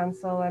course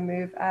cancel a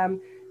move.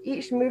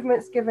 Each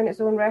movement's given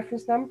its own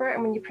reference number,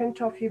 and when you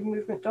print off your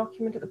movement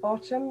document at the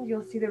bottom,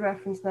 you'll see the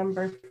reference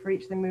number for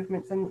each of the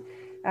movements, and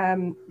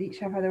they each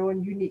have their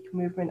own unique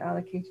movement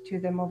allocated to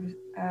them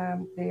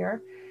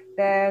there.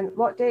 Then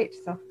lot date,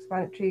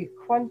 self-explanatory.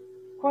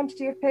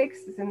 Quantity of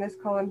pigs is in this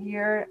column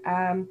here.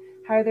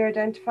 How they're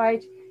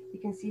identified, you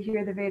can see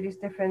here the various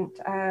different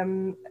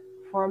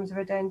forms of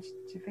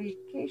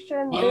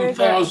identification.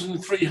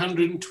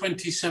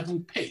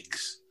 1,327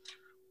 pigs.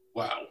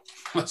 Wow,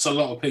 that's a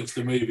lot of pigs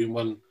to move in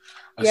one.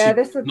 Yeah,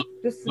 this will be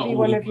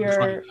one of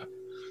your.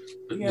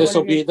 This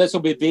will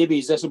be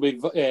babies. This will be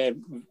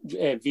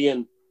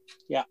Vian.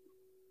 Yeah.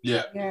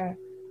 Yeah. Yeah,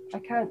 I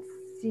can't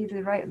see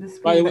the right of the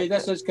screen. By the way,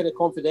 this is kind of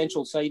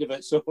confidential side of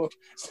it. So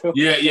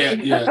Yeah.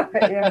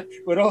 yeah.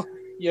 we're all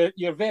we're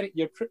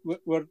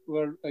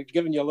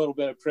giving you a little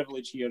bit of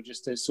privilege here,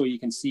 just so you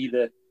can see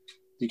the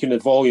kind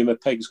of volume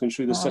of pigs going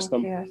through the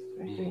system. Yes,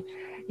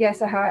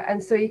 yes,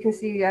 and so you can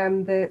see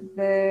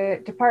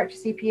the departure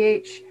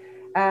CPH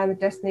and the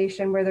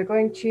destination where they're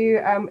going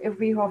to. If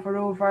we hover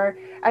over,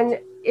 and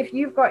if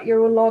you've got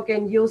your own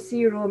login, you'll see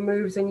your own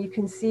moves, and you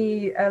can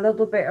see a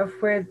little bit of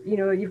where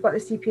you've got the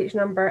CPH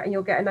number, and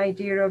you'll get an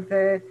idea of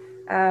the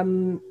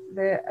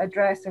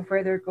address of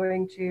where they're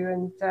going to,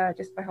 and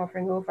just by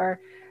hovering over,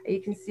 you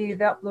can see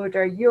the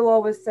uploader.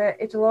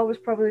 It'll always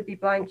probably be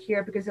blank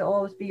here because it'll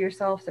always be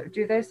yourselves that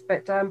do this,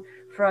 but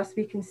for us,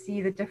 we can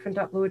see the different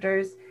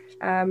uploaders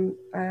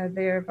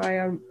there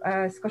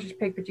via Scottish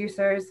Pig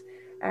Producers.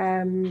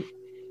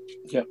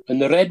 Yeah, and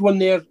the red one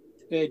there,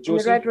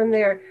 Josie? The red one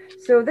there.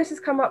 So this has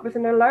come up with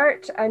an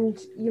alert, and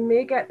you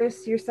may get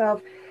this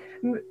yourself.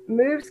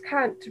 Moves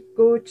can't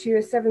go to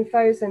a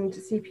 7,000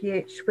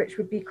 CPH, which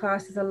would be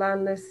classed as a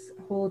landless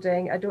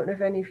holding. I don't know if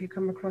any of you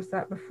come across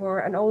that before.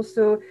 And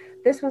also,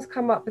 this one's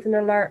come up with an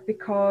alert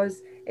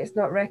because it's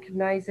not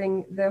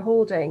recognizing the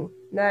holding.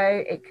 Now,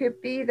 it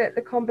could be that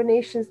the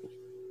combination's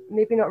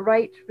maybe not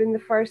right in the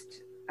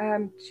first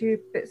two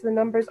bits of the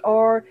numbers,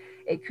 or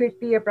it could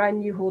be a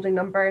brand new holding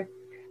number,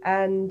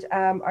 and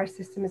our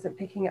system isn't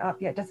picking it up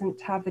yet,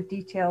 doesn't have the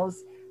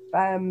details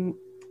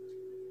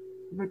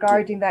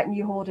regarding that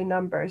new holding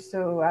number.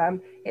 So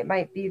it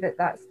might be that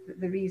that's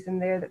the reason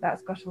there,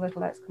 that's got a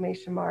little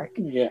exclamation mark.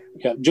 Yeah.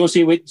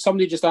 Josie,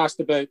 somebody just asked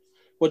about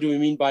what do we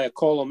mean by a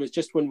column. It's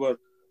just when we're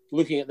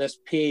looking at this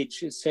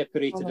page, it's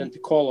separated into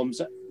columns.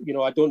 I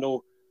don't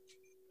know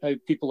how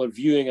people are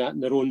viewing it in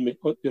their own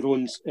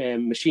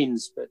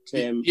machines, but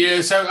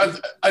yeah. So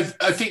I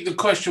think the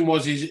question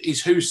was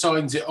is who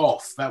signs it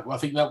off? I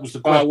think that was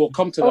the question. We'll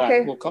come to that.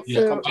 Okay. We'll come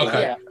to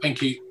okay. that.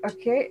 Thank you.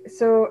 Okay.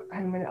 So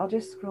hang on a minute. I'll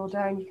just scroll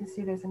down. You can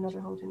see there's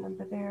another holding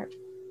number there.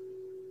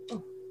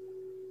 Oh.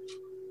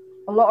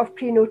 A lot of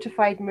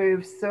pre-notified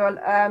moves. So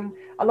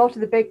a lot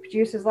of the big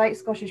producers like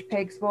Scottish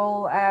Pigs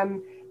will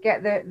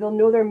they'll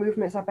know their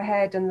movements up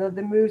ahead, and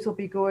the moves will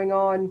be going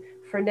on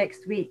for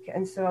next week,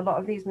 and so a lot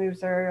of these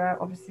moves are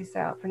obviously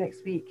set up for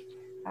next week.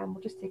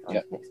 We'll just take it on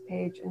to the next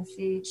page and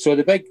see. So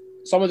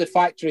some of the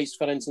factories,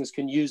 for instance,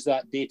 can use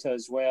that data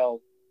as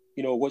well.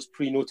 What's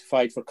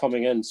pre-notified for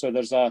coming in. So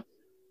there's a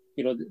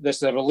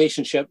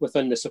relationship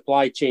within the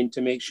supply chain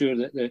to make sure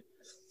that the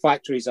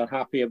factories are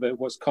happy about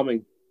what's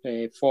coming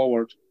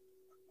forward.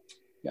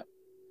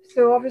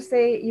 So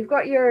obviously you've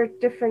got your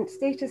different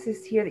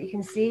statuses here that you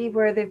can see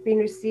where they've been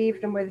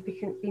received and where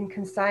they've been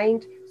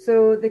consigned.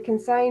 So the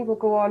consigned will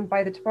go on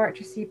by the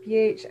departure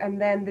CPH,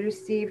 and then the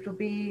received will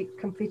be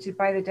completed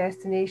by the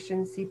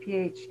destination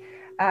CPH.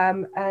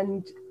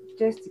 And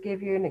just to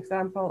give you an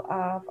example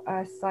of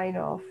a sign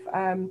off,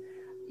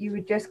 you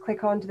would just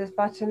click onto this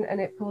button and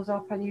it pulls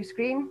up a new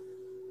screen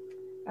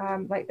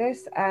like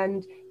this.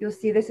 And you'll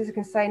see this is a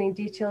consigning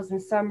details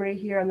and summary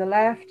here on the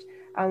left.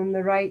 On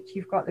the right,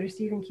 you've got the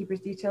receiving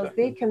keeper's details.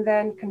 They can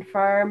then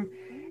confirm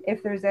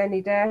if there's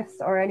any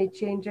deaths or any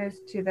changes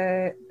to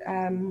the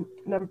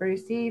number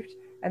received,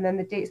 and then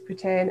the date's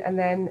put in, and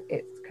then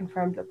it's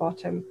confirmed at the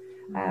bottom.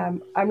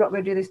 I'm not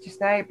going to do this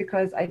just now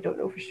because I don't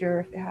know for sure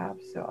if they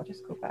have, so I'll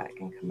just go back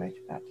and come out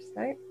of that just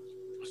now.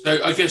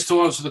 So I guess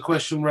to answer the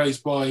question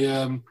raised by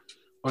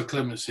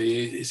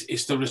Clemency,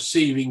 it's the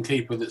receiving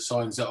keeper that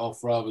signs that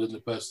off rather than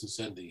the person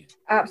sending it.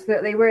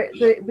 Absolutely.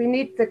 We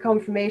need the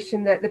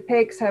confirmation that the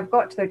pigs have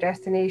got to their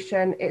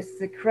destination. It's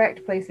the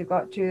correct place they've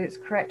got to. It's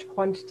correct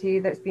quantity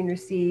that's been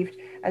received.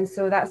 And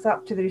so that's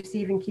up to the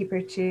receiving keeper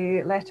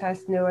to let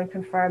us know and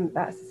confirm that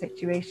that's the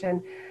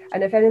situation.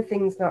 And if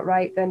anything's not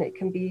right, then it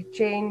can be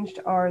changed,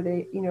 or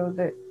they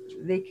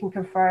can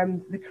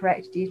confirm the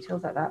correct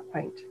details at that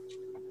point.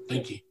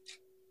 Thank you.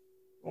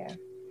 Yeah.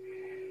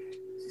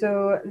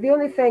 So the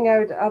other thing I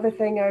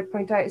would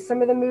point out is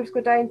some of the moves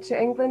go down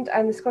to England,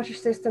 and the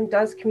Scottish system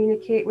does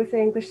communicate with the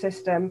English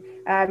system.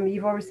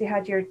 You've obviously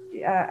had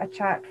a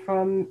chat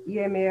from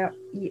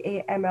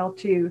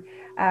EAML2,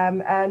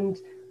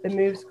 and the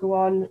moves go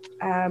on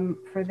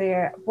for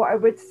there. What I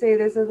would say,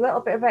 there's a little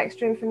bit of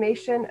extra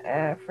information.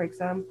 For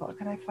example,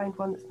 can I find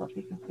one that's not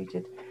been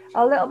completed?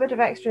 A little bit of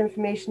extra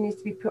information needs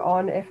to be put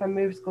on if a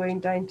move's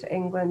going down to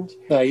England.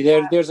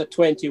 There's a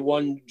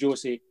 21,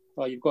 Josie.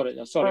 Oh, you've got it.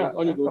 Sorry,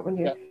 on you go.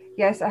 Yeah.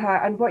 Yes,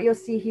 and what you'll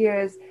see here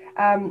is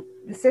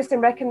the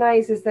system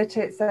recognises that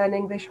it's an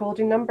English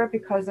holding number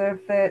because of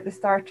the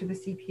start of the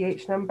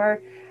CPH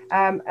number,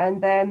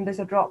 and then there's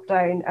a drop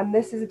down, and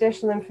this is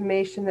additional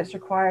information that's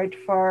required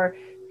for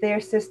their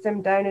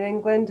system down in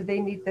England.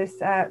 They need this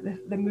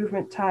the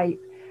movement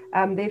type.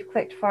 They've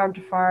clicked farm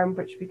to farm,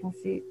 which we can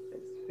see.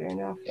 It's fair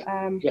enough.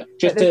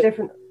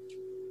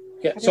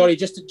 Sorry,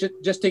 just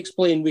to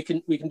explain, we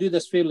can do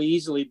this fairly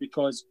easily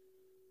because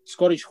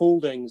Scottish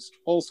Holdings,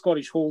 all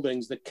Scottish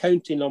Holdings, the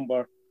county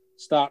number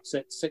starts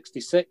at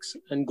 66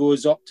 and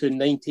goes up to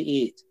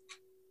 98.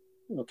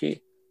 Okay,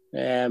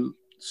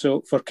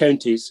 so for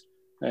counties,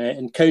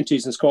 and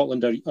counties in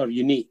Scotland are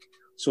unique.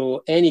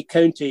 So any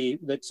county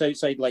that's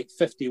outside like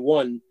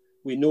 51,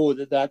 we know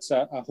that that's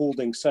a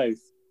holding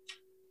south.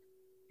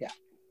 Yeah.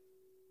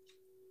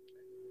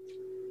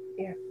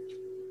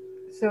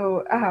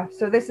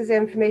 So, this is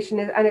information,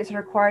 and it's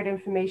required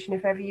information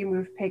if ever you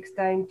move pigs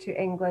down to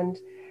England,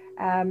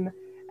 and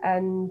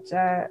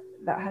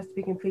that has to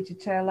be completed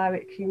to allow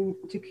it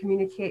to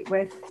communicate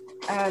with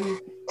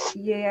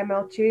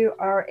EAML2,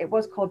 or it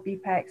was called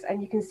BPEX,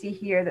 and you can see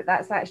here that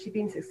that's actually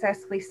been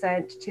successfully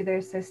sent to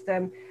their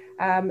system.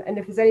 And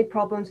if there's any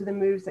problems with the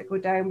moves that go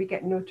down, we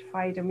get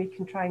notified and we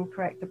can try and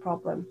correct the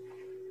problem.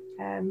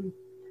 And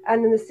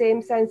in the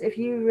same sense, if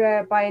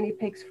you buy any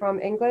pigs from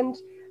England,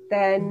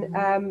 then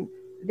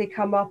they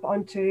come up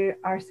onto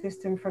our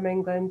system from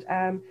England.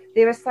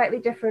 They have a slightly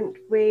different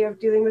way of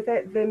dealing with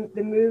it.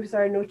 The moves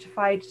are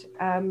notified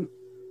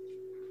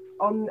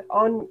on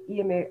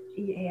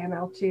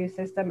EAML2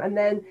 system, and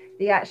then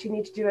they actually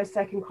need to do a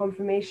second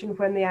confirmation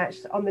when they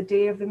actually, on the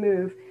day of the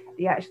move,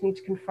 they actually need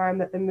to confirm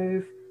that the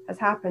move has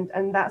happened,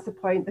 and that's the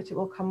point that it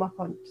will come up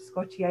on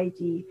Scotty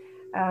ID,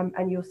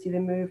 and you'll see the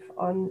move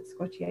on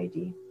Scotty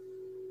ID.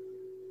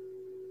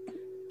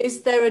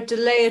 Is there a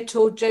delay at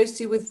all,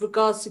 Josie, with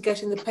regards to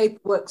getting the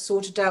paperwork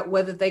sorted out,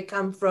 whether they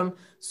come from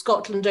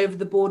Scotland over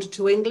the border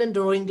to England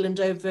or England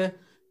over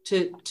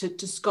to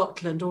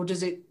Scotland, or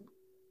does it?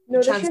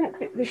 No,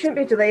 there shouldn't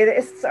be a delay.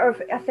 It's sort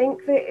of, I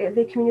think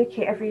they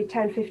communicate every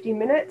 10-15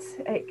 minutes,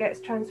 it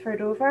gets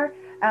transferred over.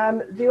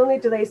 The only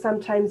delay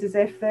sometimes is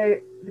if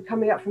they're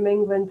coming up from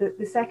England,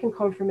 the second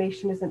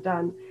confirmation isn't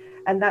done.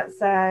 And that's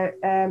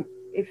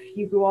if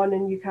you go on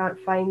and you can't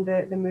find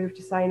the move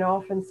to sign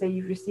off and say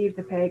you've received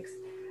the pigs,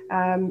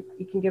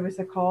 you can give us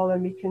a call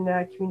and we can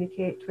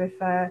communicate with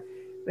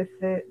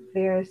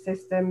their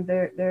system,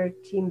 their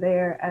team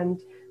there.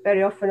 And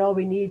very often all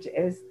we need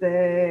is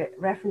the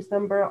reference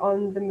number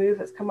on the move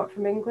that's come up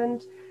from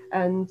England,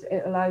 and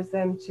it allows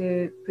them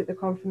to put the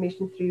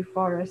confirmation through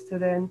for us, so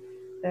then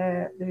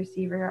the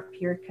receiver up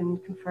here can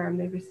confirm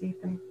they've received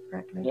them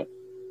correctly. Yep.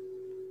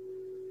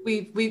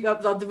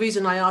 The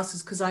reason I ask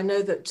is because I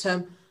know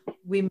that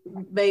we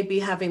may be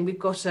having, he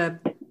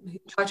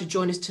tried to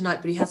join us tonight,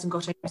 but he hasn't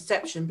got any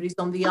reception, but he's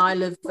on the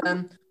Isle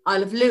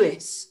of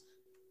Lewis.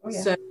 Oh,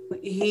 yeah. So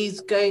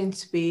he's going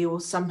to be, or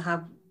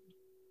somehow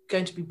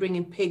going to be,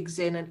 bringing pigs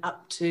in and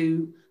up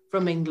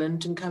from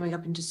England and coming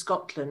up into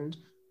Scotland.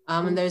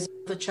 And there's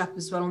another chap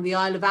as well on the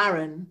Isle of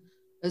Arran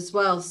as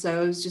well.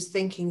 So I was just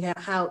thinking, I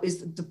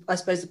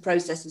suppose the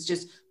process is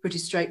just pretty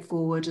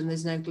straightforward and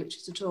there's no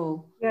glitches at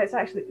all. Yeah, it's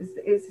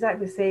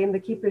exactly the same. The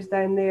keepers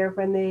down there,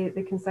 when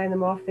they can sign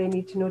them off, they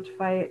need to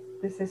notify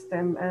the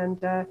system, and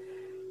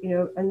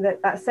and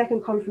that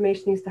second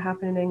confirmation needs to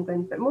happen in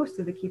England. But most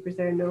of the keepers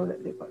there know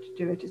that they've got to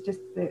do it. It's just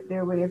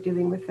their way of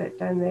dealing with it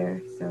down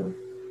there. So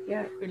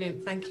yeah,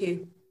 brilliant. Thank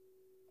you.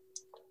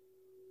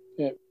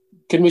 Yeah,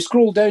 can we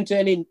scroll down to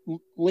any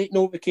late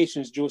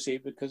notifications, Josie?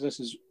 Because this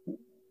is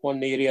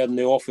one area in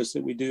the office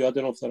that we do. I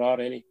don't know if there are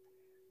any.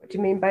 What do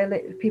you mean by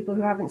people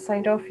who haven't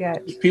signed off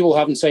yet? People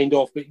haven't signed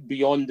off, but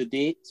beyond the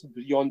date,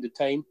 beyond the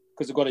time,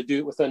 because they've got to do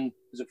it within,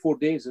 is it 4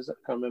 days? Is it?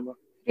 I can't remember.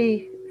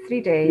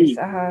 3 days.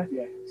 Yeah.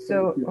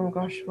 So, yeah. Oh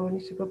gosh, we'll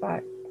need to go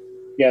back.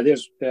 Yeah,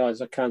 there's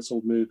a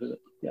cancelled move. Is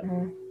it? Yeah.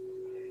 Mm-hmm.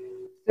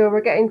 So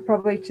we're getting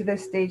probably to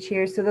this stage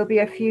here. So there'll be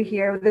a few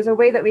here. There's a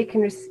way that we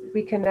can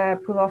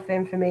pull off the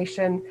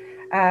information,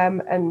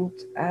 and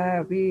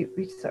we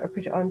sort of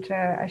put it onto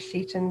a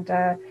sheet, and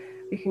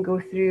we can go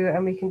through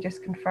and we can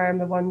just confirm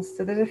the ones.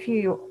 So there's a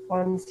few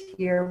ones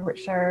here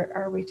which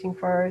are waiting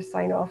for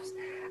sign-offs,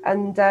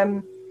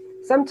 and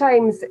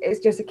sometimes it's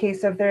just a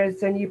case of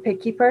there's a new pig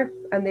keeper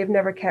and they've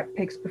never kept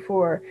pigs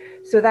before.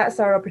 So that's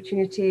our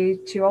opportunity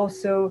to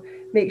also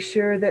make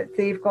sure that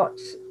they've got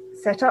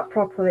set up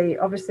properly.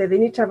 Obviously, they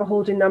need to have a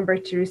holding number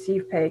to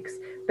receive pigs,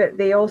 but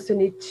they also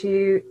need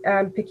to,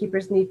 pig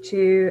keepers need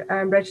to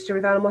register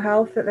with Animal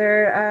Health that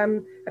they're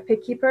a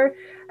pig keeper.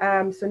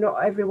 So not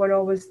everyone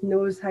always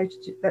knows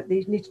that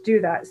they need to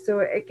do that. So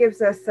it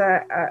gives us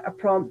a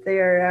prompt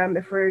there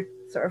if we're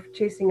sort of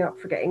chasing up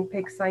for getting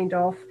pigs signed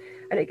off.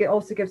 And it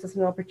also gives us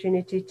an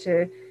opportunity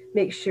to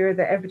make sure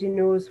that everybody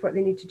knows what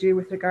they need to do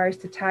with regards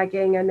to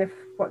tagging and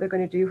what they're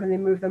going to do when they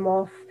move them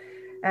off.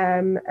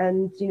 And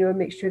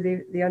make sure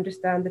they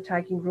understand the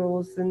tagging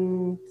rules,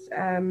 and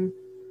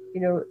they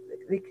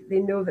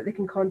know that they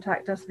can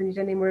contact us if they need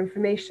any more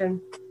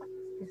information,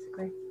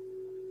 basically.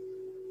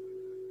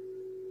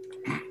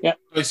 Yeah.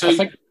 So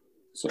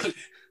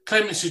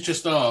Clemens has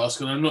just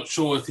asked, and I'm not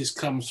sure if this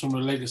comes from a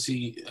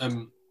legacy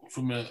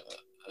from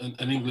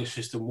an English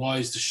system. Why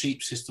is the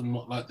sheep system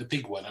not like the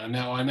pig one? I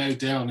know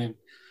down in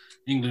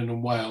England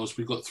and Wales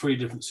we've got 3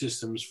 different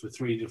systems for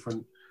 3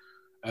 different.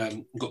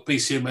 We've got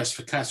BCMS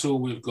for cattle,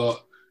 we've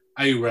got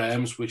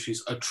ARAMS, which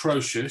is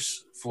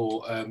atrocious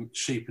for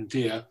sheep and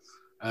deer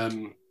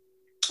and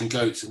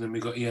goats, and then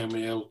we've got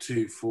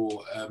EAML2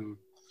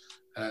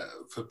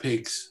 for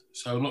pigs.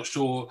 So I'm not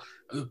sure.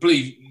 I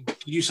believe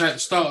you said at the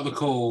start of the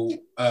call,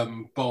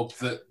 Bob,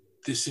 that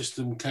this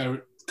system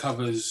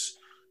covers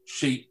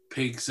sheep,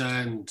 pigs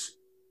and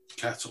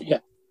cattle.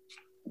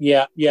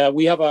 Yeah,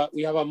 we have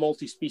a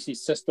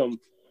multi-species system,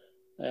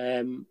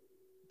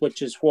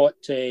 which is what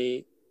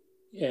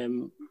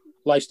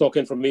Livestock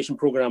Information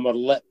Programme, or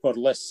LIP, or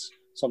LIS,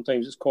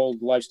 sometimes it's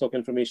called Livestock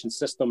Information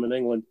System in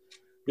England.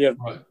 They're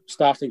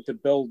starting to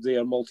build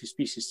their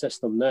multi-species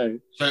system now.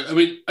 So, I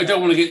mean, I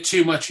don't want to get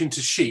too much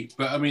into sheep,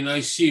 but I mean, I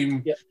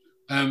assume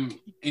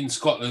in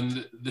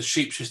Scotland, the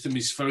sheep system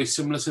is very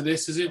similar to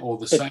this, is it? Or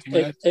the same?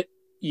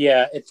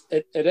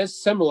 It is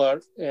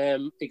similar,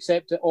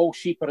 except that all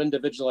sheep are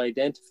individually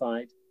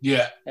identified.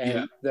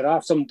 There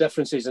are some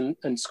differences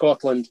in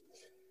Scotland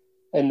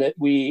in that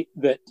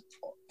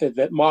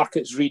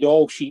markets read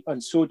all sheep,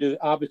 and so do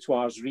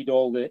abattoirs read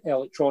all the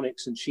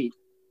electronics in sheep.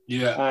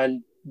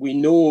 And we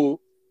know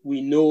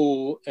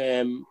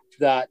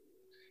that,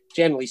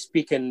 generally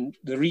speaking,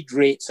 the read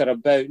rates are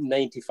about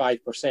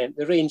 95%.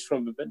 They range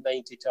from about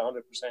 90 to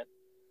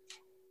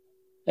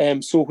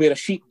 100%. So where if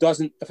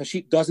a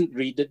sheep doesn't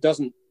read, it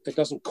doesn't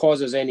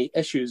cause us any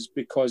issues,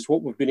 because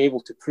what we've been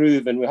able to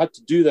prove, and we had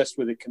to do this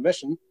with the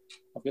commission.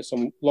 I've got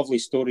some lovely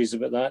stories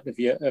about that if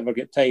you ever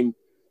get time.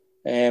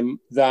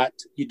 That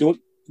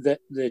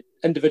the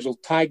individual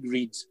tag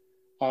reads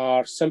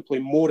are simply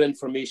more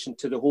information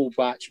to the whole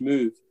batch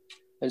move.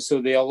 And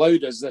so they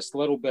allowed us this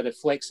little bit of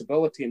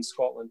flexibility in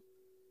Scotland,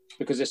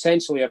 because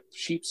essentially our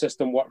sheep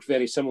system works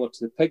very similar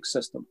to the pig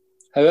system.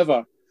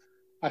 However,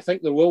 I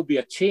think there will be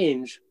a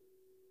change,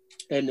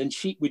 and in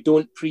sheep we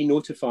don't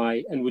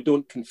pre-notify and we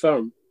don't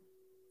confirm.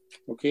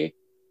 Okay,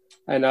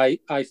 and I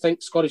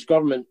think Scottish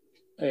Government,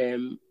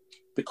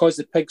 because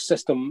the pig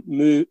system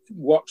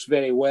works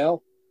very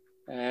well,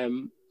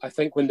 I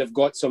think when they've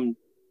got some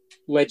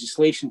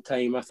legislation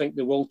time, I think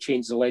they will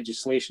change the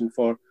legislation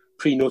for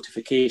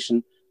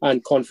pre-notification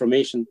and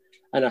confirmation.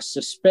 And I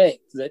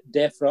suspect that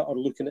DEFRA are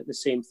looking at the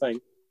same thing.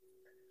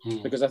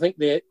 Because I think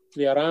the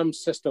ARAM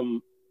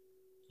system,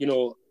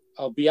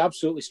 I'll be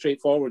absolutely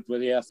straightforward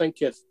with you. I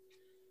think if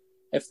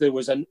there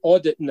was an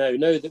audit now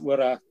that we're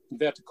a,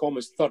 inverted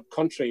commas, third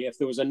country, if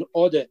there was an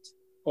audit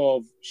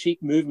of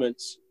sheep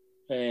movements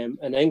in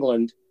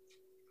England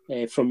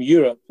from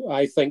Europe,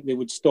 I think they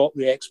would stop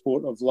the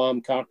export of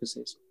lamb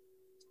carcasses.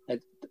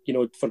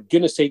 For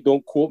goodness sake,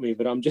 don't quote me,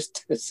 but I'm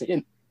just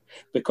saying,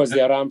 because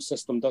the ARAM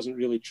system doesn't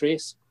really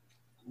trace.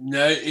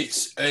 No,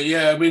 it's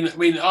I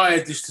mean, I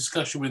had this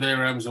discussion with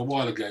ARAMs a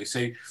while ago.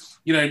 So,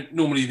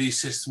 normally these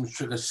systems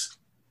trigger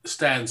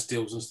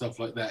standstills and stuff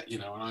like that.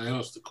 And I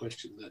asked the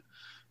question that,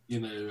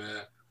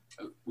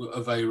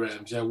 of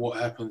ARAMs, what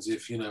happens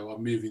if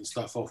I'm moving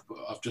stuff off, but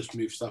I've just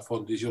moved stuff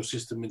on? Is your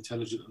system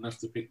intelligent enough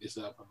to pick this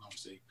up? And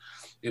obviously,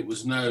 it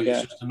was no.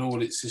 It's just an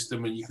audit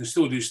system, and you can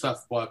still do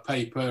stuff by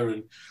paper,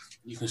 and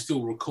you can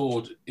still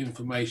record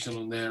information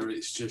on there.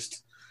 It's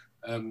just.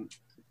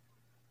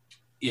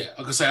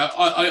 Like I say,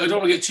 I don't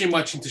want to get too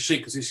much into sheep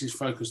because this is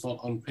focused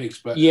on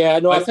pigs. But I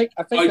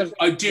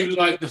do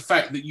like the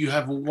fact that you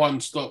have a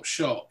one-stop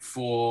shop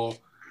for,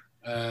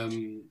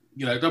 don't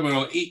get me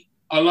wrong.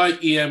 I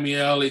like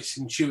EMEL. It's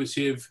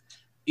intuitive,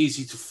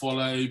 easy to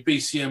follow.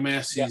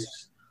 BCMS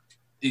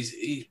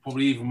is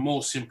probably even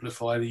more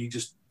simplified. You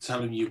just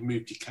tell them you've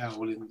moved your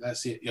cow, and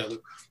that's it.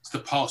 It's the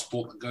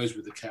passport that goes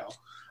with the cow.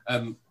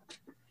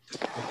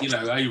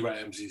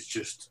 ARAMs is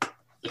just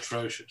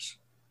atrocious.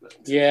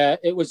 Yeah,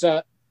 it was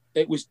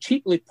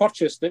cheaply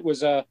purchased. It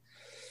was the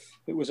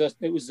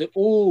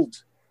old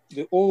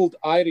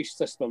Irish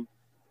system,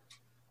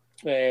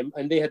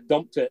 and they had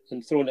dumped it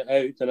and thrown it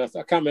out. And I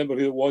can't remember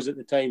who it was at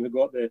the time who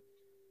got it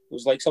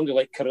was like somebody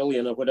like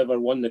Carillion or whatever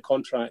won the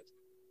contract,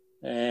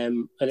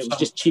 and it was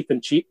just cheap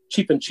and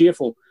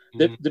cheerful.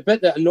 The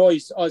bit that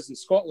annoys us in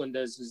Scotland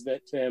is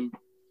that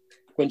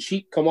when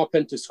sheep come up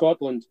into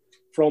Scotland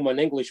from an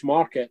English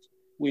market,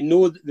 we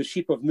know that the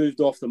sheep have moved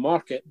off the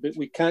market, but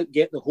we can't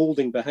get the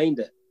holding behind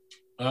it.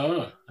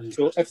 So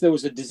if there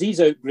was a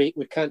disease outbreak,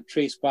 we can't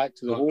trace back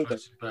to the holding.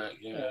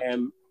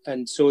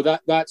 And so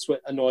that's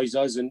what annoys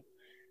us. And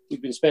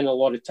we've been spending a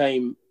lot of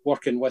time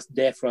working with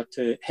DEFRA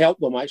to help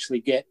them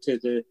actually get to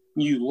the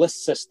new LIS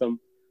system,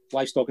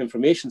 Livestock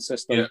Information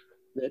System,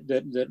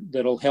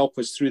 that'll help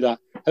us through that.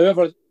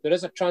 However, there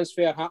is a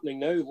transfer happening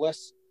now.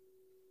 LIS,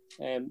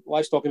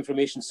 Livestock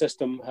Information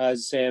System,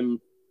 has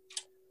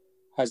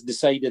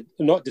decided,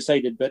 not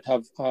decided, but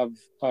are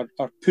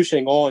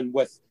pushing on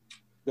with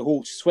the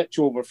whole switch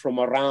over from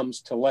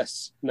ARAMs to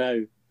LIS now.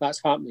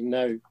 That's happening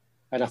now.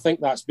 And I think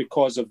that's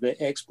because of the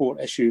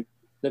export issue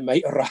that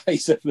might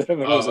arise if there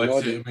ever was an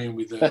audit. I mean,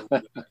 with that,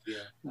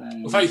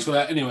 well, thanks for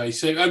that anyway.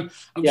 So I'm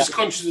just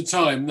conscious of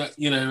time that,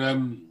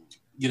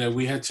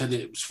 we had said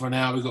it was for an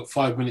hour. We've got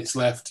 5 minutes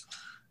left.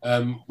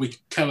 We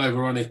can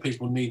overrun if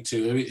people need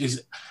to.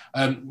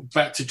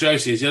 Back to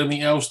Josie, is there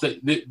anything else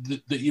that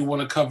you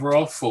want to cover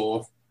off,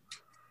 or?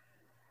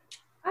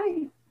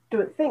 I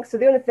don't think so.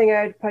 The only thing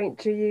I'd point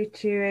to you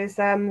to is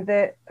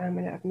that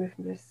I've moved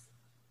from this.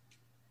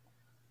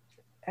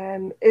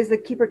 Is the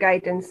keeper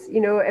guidance.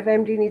 If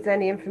MD needs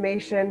any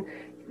information,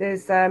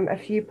 there's a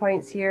few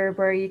points here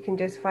where you can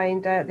just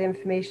find the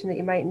information that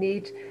you might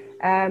need,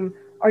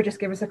 or just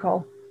give us a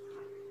call.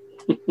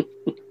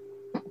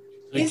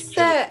 Is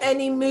there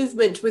any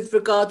movement with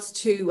regards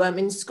to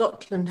in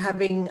Scotland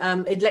having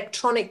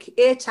electronic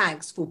ear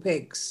tags for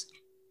pigs?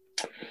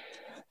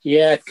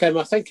 Yeah, Kim,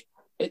 I think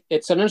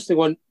it's an interesting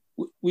one.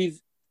 We've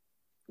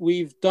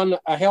done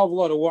a hell of a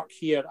lot of work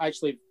here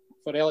actually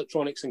for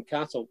electronics in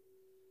cattle,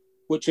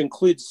 which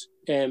includes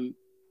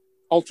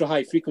ultra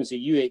high frequency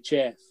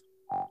UHF,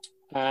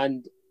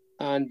 and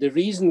the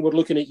reason we're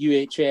looking at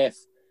UHF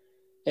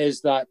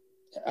is that,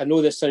 I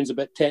know this sounds a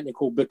bit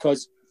technical,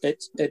 because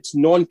it's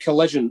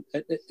non-collision,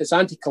 it's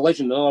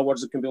anti-collision. In other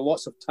words, there can be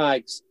lots of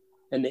tags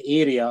in the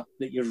area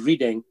that you're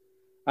reading,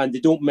 and they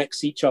don't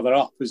mix each other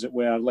up, as it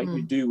were, like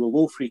we do with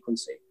low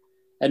frequency.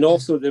 And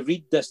also the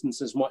read distance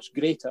is much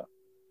greater.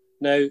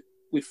 Now,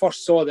 we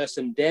first saw this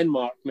in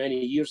Denmark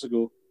many years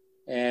ago,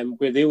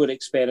 where they were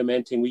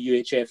experimenting with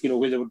UHF,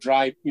 where they would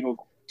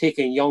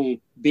taking young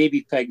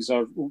baby pigs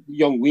or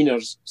young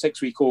weaners,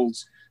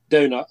 6-week-olds,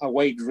 down a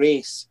wide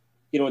race,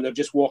 and they're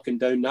just walking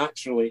down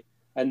naturally,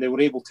 and they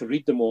were able to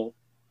read them all.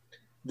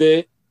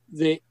 The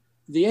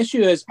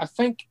issue is, I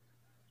think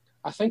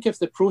if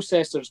the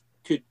processors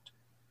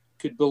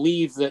could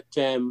believe that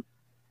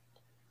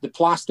the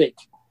plastic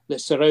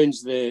that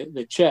surrounds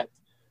the chip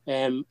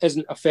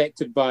isn't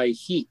affected by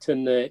heat,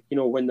 and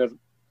when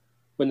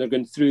they're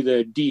going through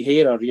the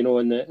dehairer,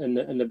 in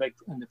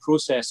the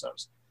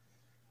processors.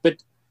 But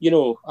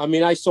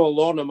I saw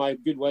Lorna, my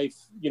good wife,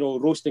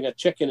 roasting a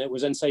chicken. It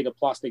was inside a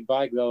plastic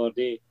bag the other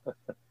day.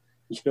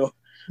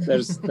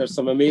 There's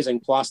some amazing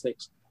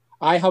plastics.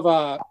 I have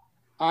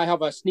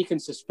a sneaking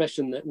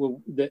suspicion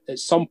that at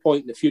some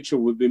point in the future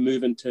we'll be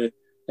moving to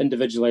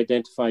individually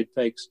identified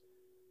pigs,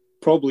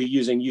 probably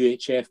using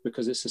UHF,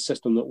 because it's a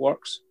system that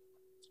works.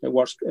 It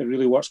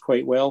really works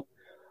quite well.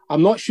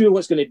 I'm not sure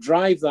what's going to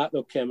drive that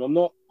though, Kim. I'm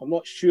not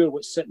sure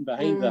what's sitting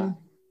behind that.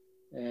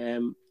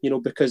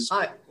 Because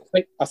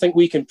I think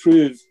we can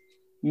prove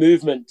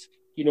movement.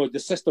 The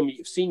system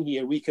you've seen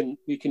here, we can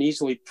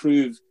easily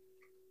prove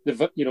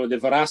the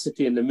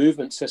veracity in the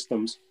movement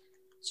systems.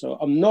 So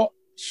I'm not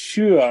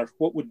sure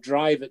what would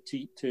drive it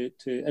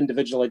to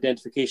individual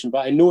identification,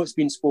 but I know it's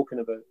been spoken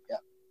about.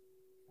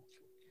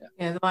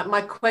 Yeah,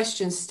 my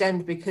question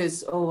stemmed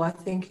because, I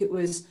think it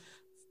was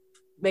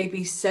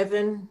maybe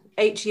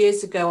 7-8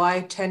 years ago, I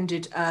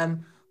attended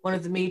one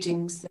of the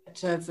meetings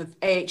of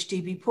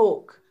AHDB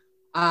Pork,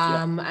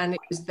 and it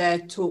was their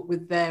talk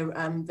with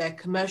their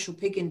commercial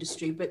pig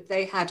industry, but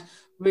they had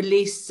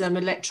released some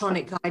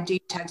electronic ID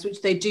tags,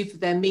 which they do for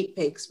their meat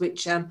pigs,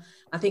 which I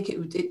think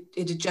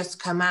it had just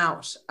come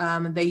out,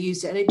 and they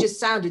used it, and it just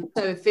sounded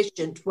so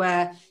efficient,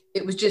 where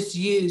it was just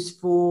used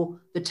for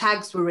the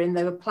tags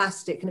they were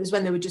plastic, and it was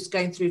when they were just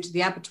going through to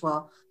the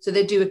abattoir. So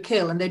they do a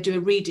kill and they do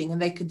a reading,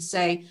 and they could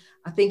say,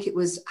 I think it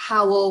was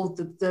how old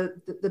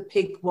the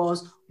pig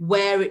was,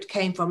 where it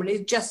came from, and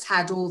it just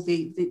had all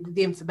the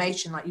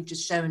information like you've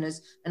just shown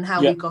us, and how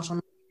we got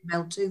on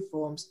ML2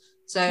 forms.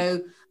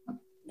 So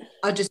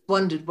I just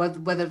wondered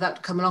whether that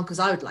would come along, because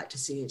I would like to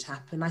see it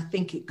happen. I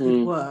think it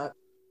could work.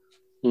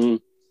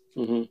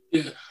 Mm-hmm.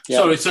 Yeah.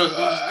 Sorry, so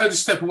I had to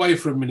step away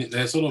for a minute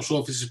there, so I'm not sure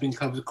if this has been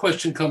covered. The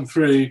question come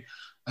through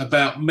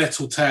about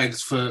metal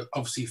tags for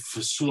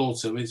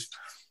slaughter. It's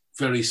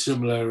very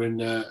similar in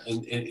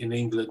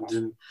England,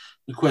 and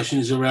the question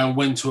is around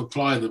when to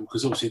apply them,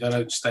 because obviously they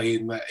don't stay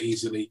in that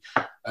easily.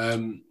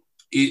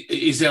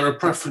 Is there a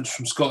preference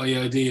from Scotty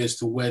ID as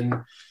to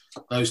when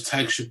those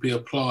tags should be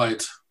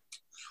applied?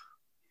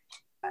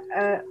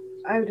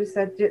 I would have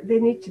said they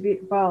need to be.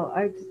 Well,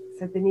 I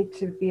said they need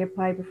to be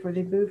applied before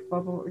they move.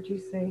 Bob, what would you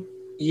say?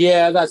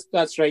 Yeah,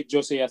 that's right,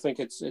 Josie. I think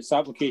it's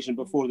application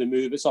before they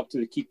move. It's up to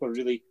the keeper,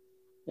 really.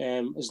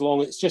 As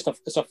long as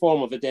it's a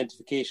form of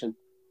identification.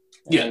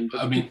 Yeah,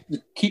 I mean,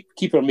 the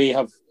keeper may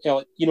have,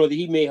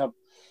 he may have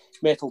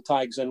metal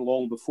tags in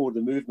long before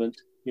the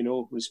movement,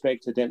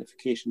 respect to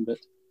identification, but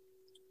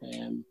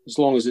as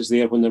long as it's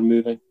there when they're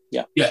moving.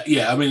 Yeah.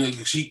 I mean,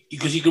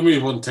 because you can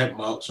move on temp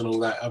marks and all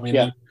that. I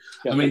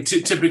mean,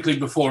 typically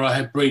before I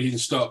had breeding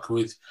stock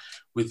with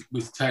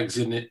tags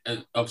in it,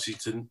 and obviously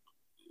to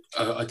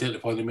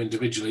identify them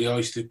individually, I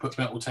used to put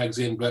metal tags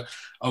in, but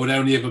I would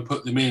only ever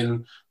put them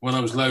in when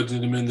I was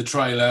loading them in the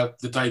trailer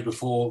the night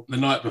before,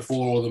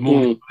 or the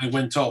morning they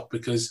went off,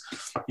 because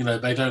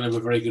they don't have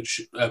a very good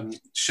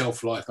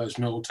shelf life, those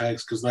metal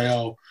tags, because they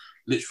are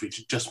literally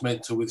just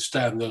meant to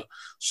withstand the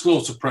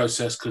slaughter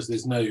process, because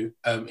there's no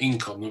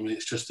ink on them.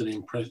 It's just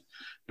an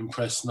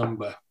impressed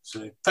number.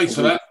 So thanks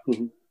for that.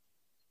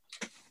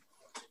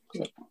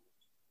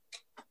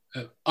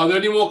 Are there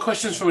any more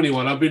questions from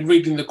anyone? I've been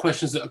reading the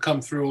questions that have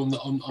come through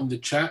on the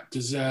chat.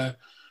 Does I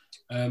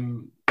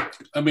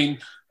mean,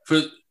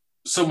 for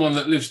someone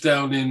that lives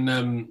down in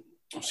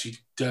obviously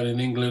down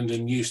in England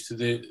and used to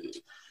the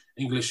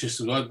English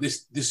system,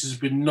 this has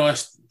been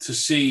nice to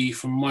see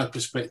from my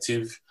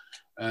perspective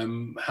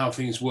how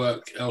things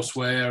work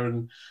elsewhere,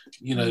 and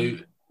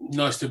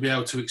nice to be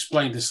able to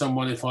explain to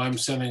someone, if I'm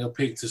selling a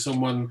pig to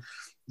someone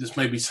that's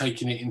maybe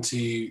taking it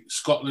into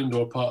Scotland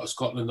or a part of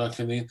Scotland, I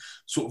can then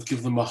sort of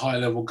give them a high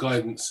level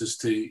guidance as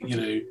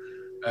to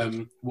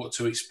what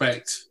to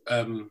expect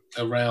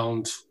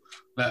around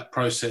that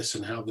process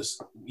and how this,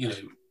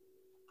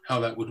 how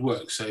that would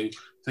work. So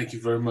thank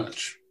you very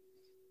much.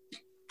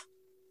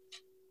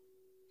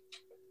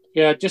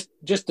 Yeah,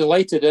 just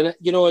delighted in it,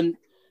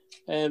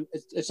 and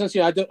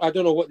essentially, I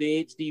don't know what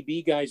the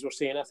HDB guys were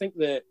saying. I think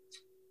the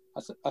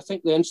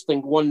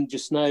interesting one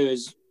just now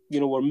is,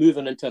 we're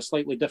moving into a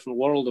slightly different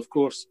world, of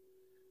course.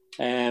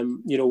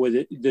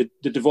 With the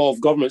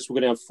devolved governments, we're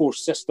going to have 4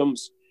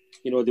 systems.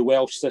 The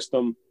Welsh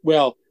system.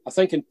 Well, I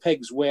think in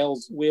pigs,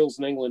 Wales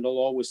and England will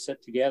always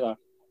sit together.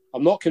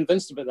 I'm not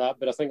convinced about that,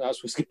 but I think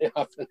that's what's going to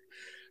happen.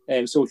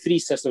 So 3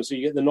 systems. So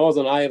you get the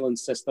Northern Ireland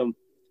system,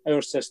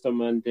 our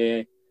system, and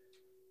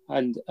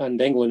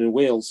England and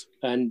Wales.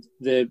 And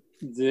the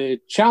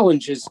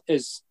challenge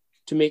is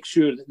to make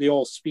sure that they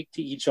all speak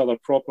to each other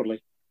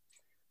properly.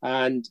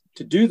 And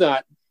to do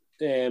that,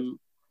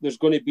 there's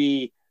going to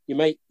be, you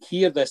might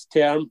hear this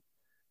term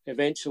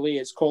eventually,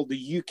 it's called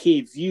the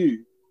UK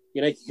view,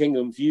 United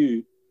Kingdom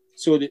view,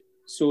 so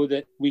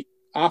that we,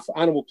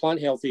 Animal Plant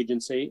Health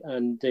Agency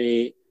and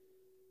the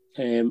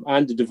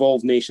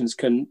devolved nations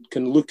can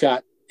look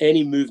at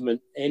any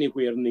movement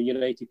anywhere in the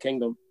United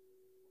Kingdom.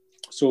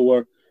 So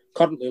we're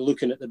currently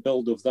looking at the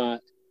build of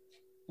that.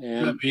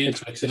 That'd be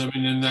interesting.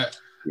 And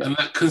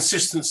that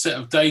consistent set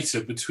of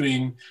data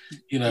between,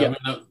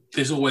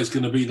 there's always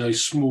going to be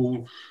those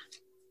small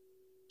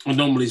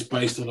anomalies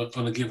based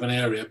on a given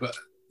area, but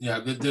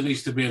there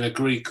needs to be an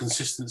agreed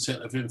consistent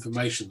set of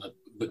information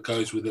that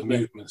goes with the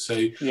movement. So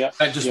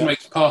that just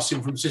makes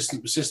passing from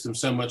system to system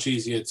so much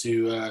easier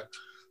to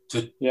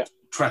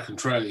track and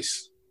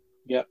trace.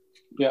 Yeah.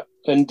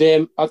 And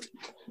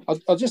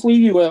I'll just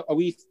leave you a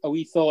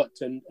wee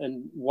thought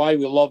and why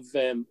we love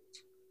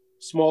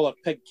smaller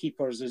pig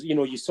keepers. Is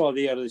you saw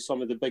there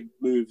some of the big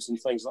moves and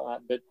things like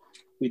that, but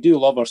we do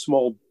love our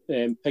small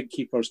pig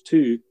keepers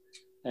too.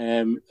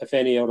 If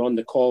any are on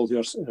the call who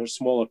are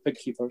smaller pig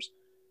keepers.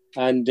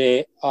 And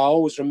I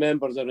always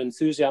remember their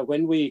enthusiasm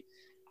when we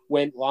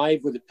went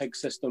live with the pig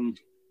system,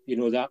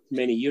 that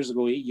many years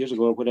ago, 8 years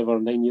ago or whatever,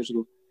 9 years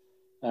ago.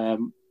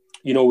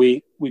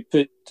 We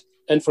put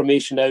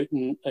information out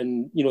in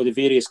the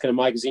various kind of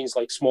magazines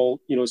like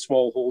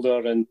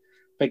Smallholder and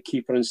Pig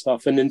Keeper and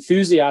stuff. And the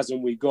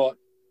enthusiasm we got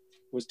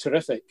was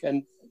terrific.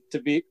 And to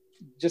be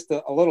just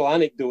a little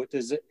anecdote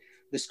is that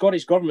the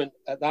Scottish government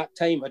at that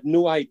time had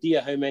no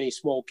idea how many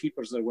small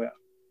keepers there were.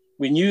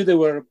 We knew there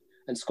were,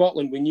 in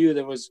Scotland, we knew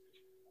there was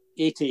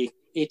 80,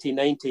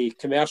 90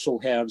 commercial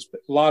herds,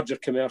 but larger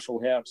commercial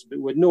herds, but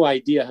we had no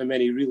idea how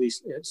many really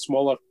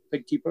smaller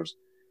pig keepers.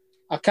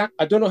 I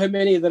don't know how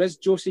many there is,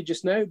 Josie,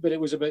 just now, but it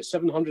was about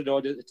 700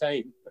 odd at the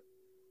time.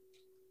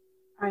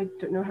 I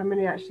don't know how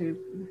many actually,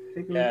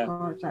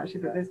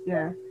 but there's,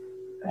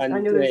 and I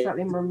know there's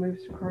certainly more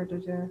moves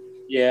recorded,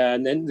 Yeah,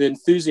 and then the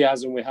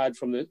enthusiasm we had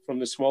from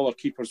the smaller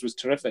keepers was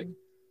terrific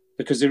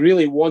because they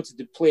really wanted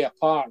to play a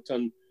part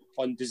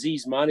on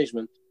disease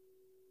management.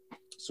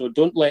 So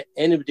don't let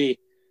any of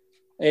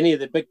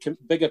the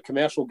bigger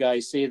commercial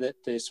guys say that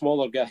the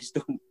smaller guys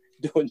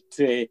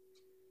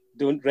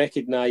don't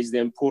recognise the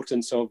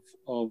importance of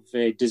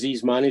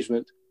disease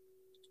management,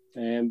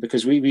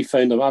 because we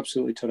found them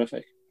absolutely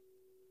terrific.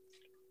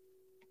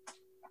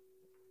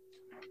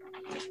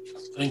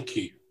 Thank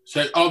you.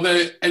 So are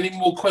there any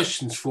more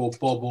questions for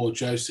Bob or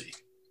Josie?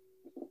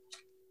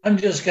 I'm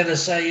just going to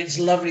say it's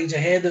lovely to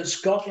hear that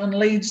Scotland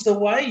leads the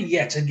way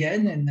yet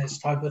again in this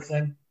type of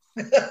thing.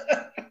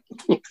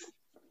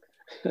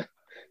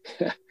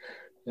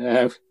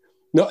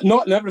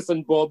 Not in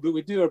everything, Bob, but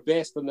we do our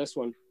best on this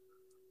one.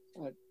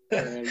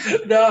 It's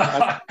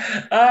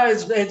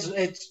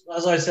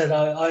as I said,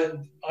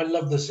 I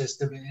love the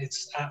system.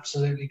 It's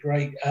absolutely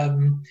great.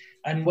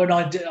 And when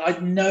I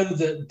know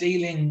that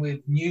dealing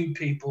with new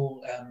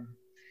people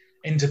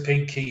into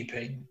pig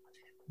keeping,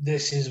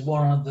 this is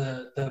one of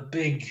the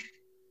big.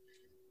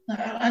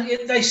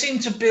 They seem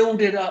to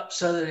build it up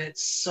so that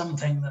it's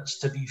something that's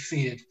to be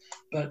feared.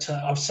 But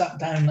I've sat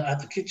down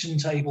at the kitchen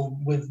table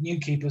with new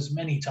keepers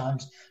many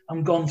times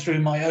and gone through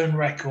my own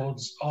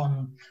records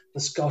on the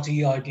Scott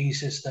EID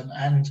system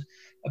and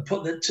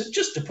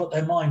just to put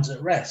their minds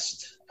at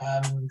rest.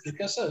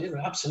 Because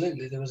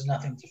absolutely there was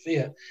nothing to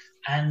fear.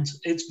 And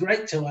it's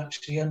great to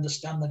actually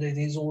understand that it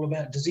is all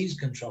about disease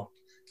control,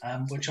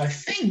 which I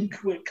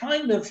think we're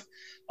kind of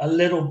a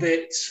little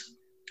bit...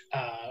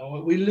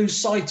 we lose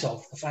sight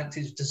of the fact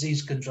it's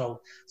disease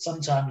control.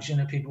 Sometimes,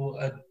 people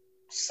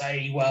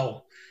say,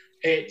 well,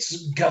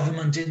 it's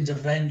government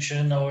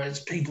intervention or it's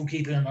people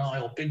keeping an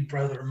eye or Big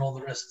Brother and all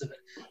the rest of it.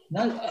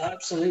 No,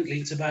 absolutely.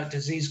 It's about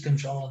disease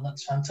control, and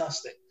that's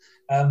fantastic.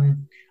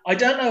 I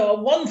don't know.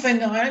 One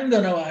thing I am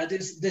going to add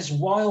is this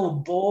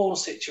wild boar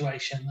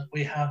situation that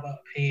we have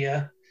up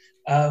here,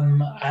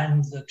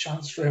 and the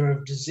transfer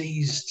of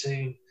disease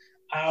to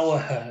our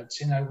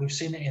herds. We've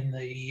seen it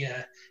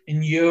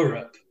in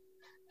Europe.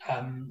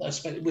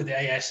 Especially with the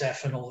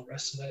ASF and all the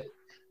rest of it.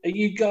 Are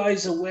you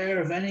guys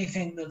aware of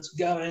anything that's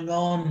going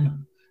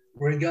on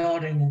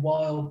regarding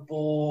wild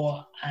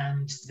boar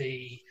and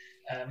the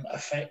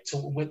effect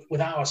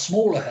with our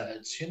smaller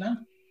herds?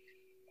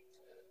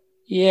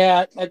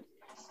 Yeah,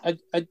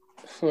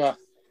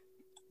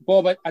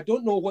 Bob, I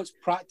don't know what's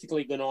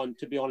practically going on,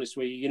 to be honest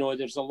with you. You know,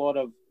 there's a lot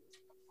of,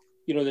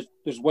 you know,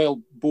 there's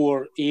wild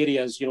boar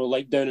areas, you know,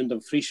 like down in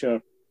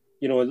Dumfriesshire,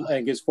 you know, I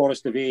think it's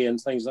Forest of A and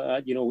things like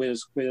that, you know, where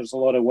there's a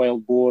lot of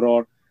wild boar,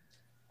 or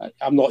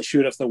I'm not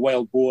sure if they're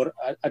wild boar.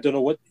 I don't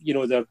know what, you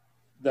know, they're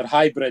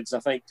hybrids, I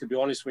think, to be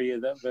honest with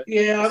you. But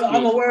yeah,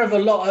 I'm aware of a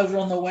lot over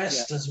on the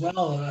west as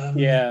well.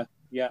 Yeah.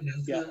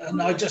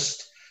 And I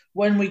just,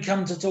 when we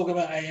come to talk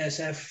about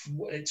ASF,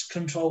 its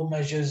control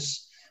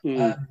measures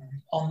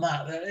on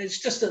that, it's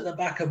just at the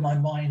back of my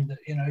mind that,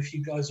 you know, if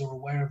you guys are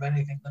aware of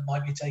anything that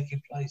might be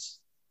taking place.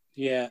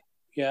 Yeah.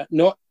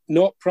 Not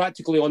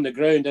practically on the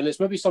ground, and it's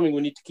maybe something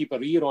we need to keep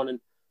our ear on. And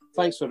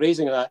thanks for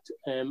raising that.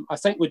 I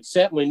think we'd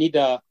certainly need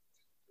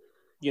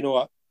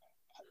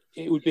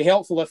it would be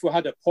helpful if we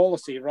had a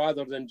policy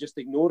rather than just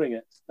ignoring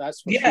it.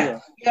 That's for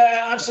sure.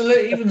 Yeah,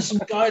 absolutely. Even some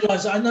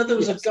guidelines. I know there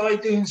was a guy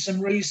doing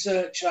some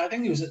research. I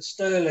think he was at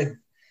Stirling,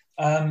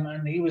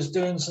 and he was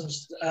doing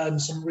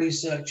some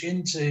research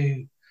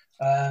into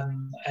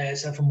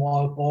ASF and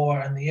wild boar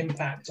and the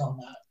impact on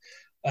that.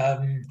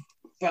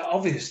 But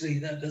obviously,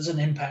 there's an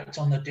impact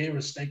on the deer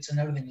estates and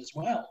everything as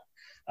well.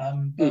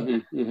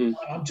 But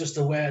I'm just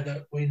aware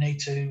that we need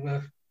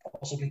to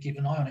possibly keep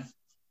an eye on it.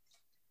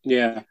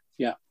 Yeah.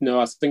 No,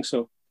 I think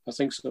so. I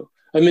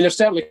mean, there's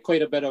certainly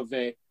quite a bit of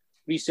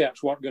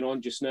research work going on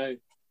just now.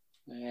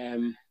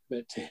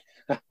 But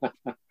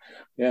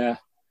yeah,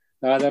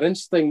 they're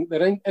interesting.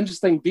 They're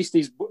interesting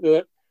beasties.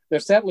 They're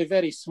certainly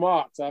very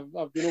smart.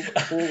 I've been over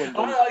to Poland.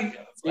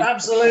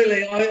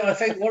 Absolutely. I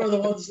think one of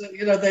the ones that,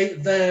 you know,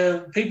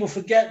 the people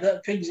forget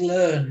that pigs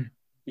learn.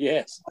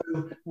 Yes.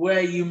 So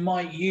where you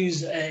might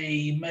use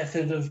a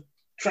method of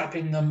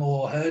trapping them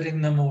or herding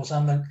them or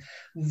something,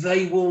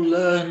 they will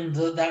learn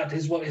that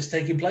is what is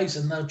taking place,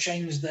 and they'll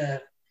change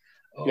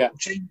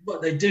change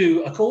what they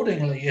do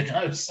accordingly, you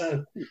know.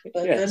 So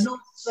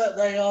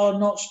they are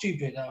not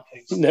stupid, our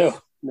pigs. No,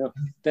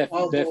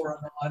 definitely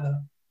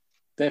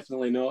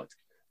not.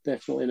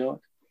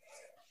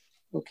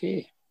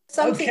 Okay.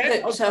 Something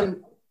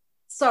that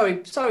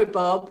sorry,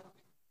 Bob.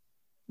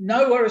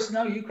 No worries.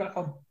 No, you crack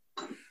on.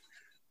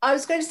 I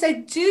was going to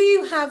say, do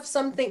you have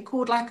something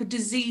called like a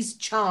disease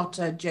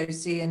charter,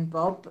 Josie and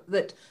Bob,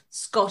 that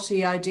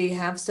Scotty ID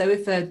have? So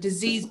if a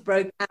disease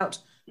broke out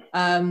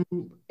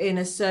in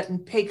a certain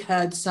pig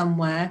herd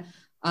somewhere,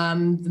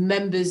 the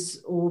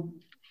members or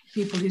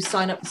people who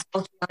sign up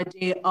for Scotty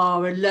ID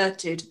are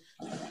alerted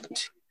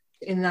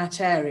in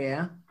that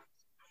area.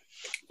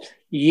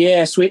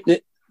 Yes,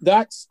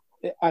 that's.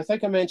 I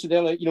think I mentioned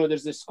earlier. You know,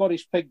 there's the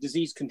Scottish Pig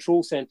Disease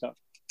Control Centre.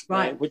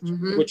 Right,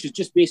 which is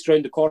just based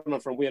around the corner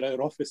from where our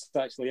office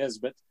actually is,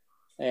 but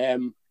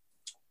and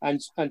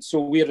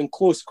so we're in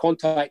close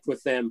contact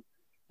with them,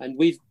 and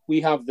we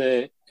have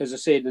as I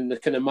said, in the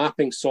kind of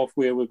mapping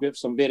software, we've got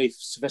some very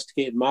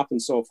sophisticated mapping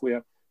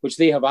software which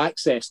they have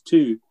access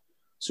to.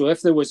 So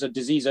if there was a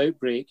disease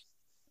outbreak,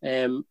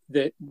 to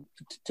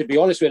be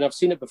honest with you, and I've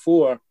seen it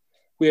before,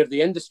 where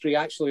the industry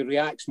actually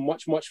reacts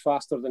much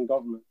faster than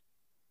government.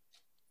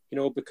 You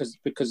know, because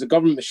the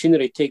government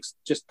machinery takes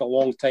just a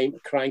long time to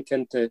crank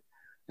into,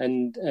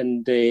 and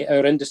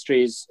our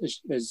industry is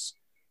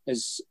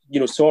you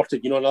know,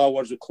 sorted. You know, in other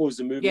words, we close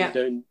the movement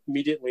down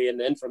immediately, and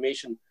the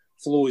information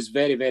flows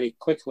very, very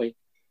quickly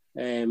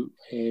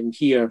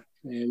here,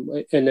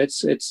 and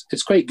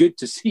it's quite good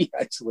to see,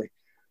 actually.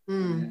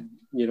 You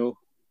know.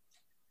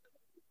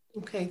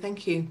 Okay,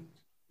 thank you.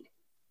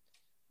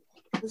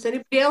 Has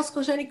anybody else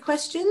got any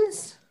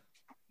questions?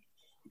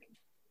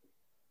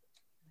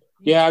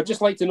 Yeah, I'd just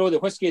like to know the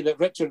whiskey that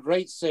Richard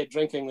Wright's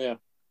drinking there.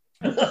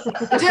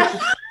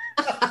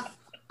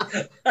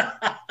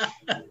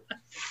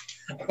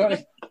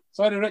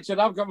 Sorry, Richard,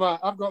 I've got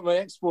my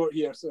export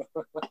here. So.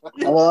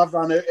 Well, I've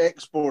run out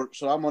export,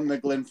 so I'm on the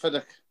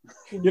Glenfiddich.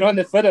 You're on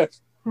the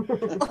Fiddich.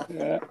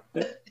 Yeah.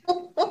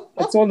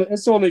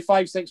 It's only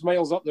 5-6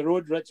 miles up the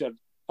road, Richard.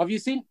 Have you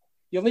seen?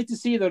 You'll need to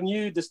see their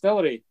new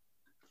distillery.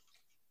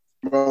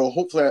 Well,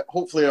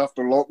 hopefully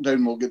after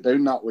lockdown we'll get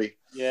down that way.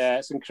 Yeah,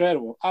 it's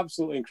incredible.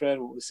 Absolutely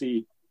incredible to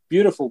see.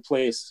 Beautiful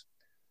place.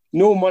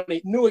 No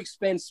money, no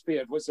expense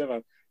spared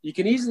whatsoever. You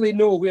can easily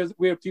know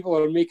where people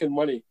are making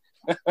money.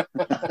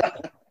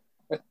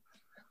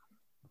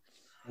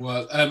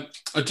 Well,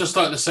 I'd just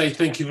like to say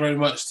thank you very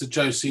much to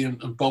Josie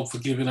and Bob for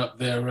giving up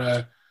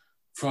their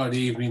Friday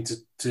evening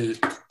to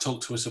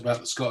talk to us about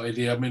the Scott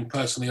idea. I mean,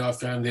 personally, I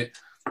found it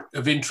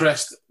of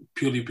interest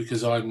purely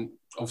because I'm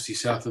obviously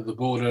south of the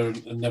border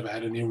and never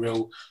had any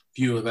real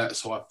view of that,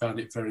 so I found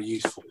it very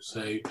useful. So,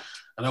 and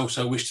I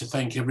also wish to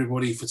thank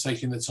everybody for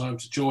taking the time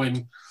to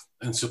join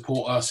and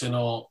support us in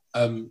our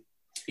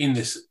in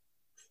this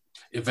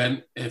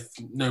event. If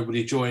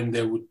nobody joined,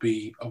 there would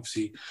be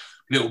obviously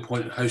little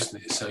point in hosting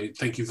it. So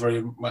thank you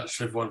very much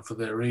to everyone for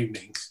their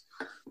evenings.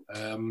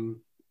 And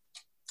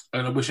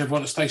I wish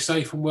everyone to stay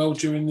safe and well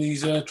during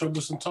these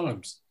troublesome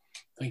times.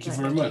 Thank you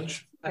very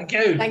much. Thank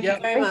you. Thank you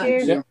very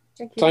much.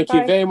 Thank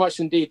you very much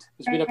indeed.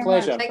 It's been a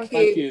pleasure. Thank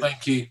you.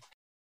 Thank you.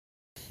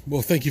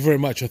 Well, thank you very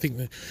much. I think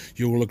that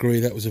you all agree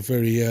that was a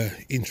very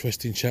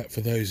interesting chat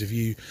for those of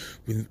you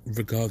with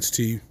regards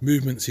to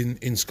movements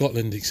in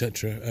Scotland,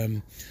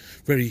 etc.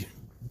 Very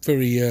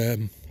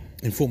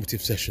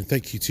informative session.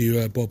 Thank you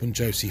to Bob and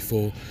Josie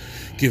for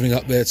giving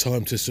up their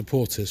time to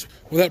support us.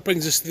 Well, that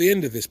brings us to the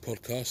end of this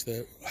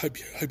podcast.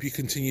 Hope you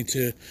continue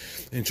to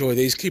enjoy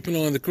these. Keep an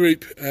eye on the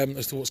group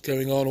as to what's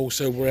going on.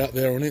 Also, we're out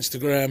there on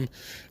Instagram,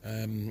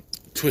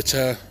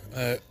 Twitter,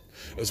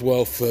 as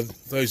well, for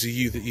those of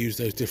you that use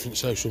those different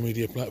social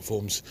media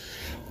platforms.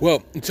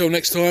 Well, until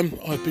next time,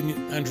 I've been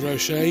Andrew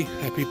O'Shea.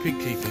 Happy pig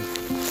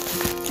keeping.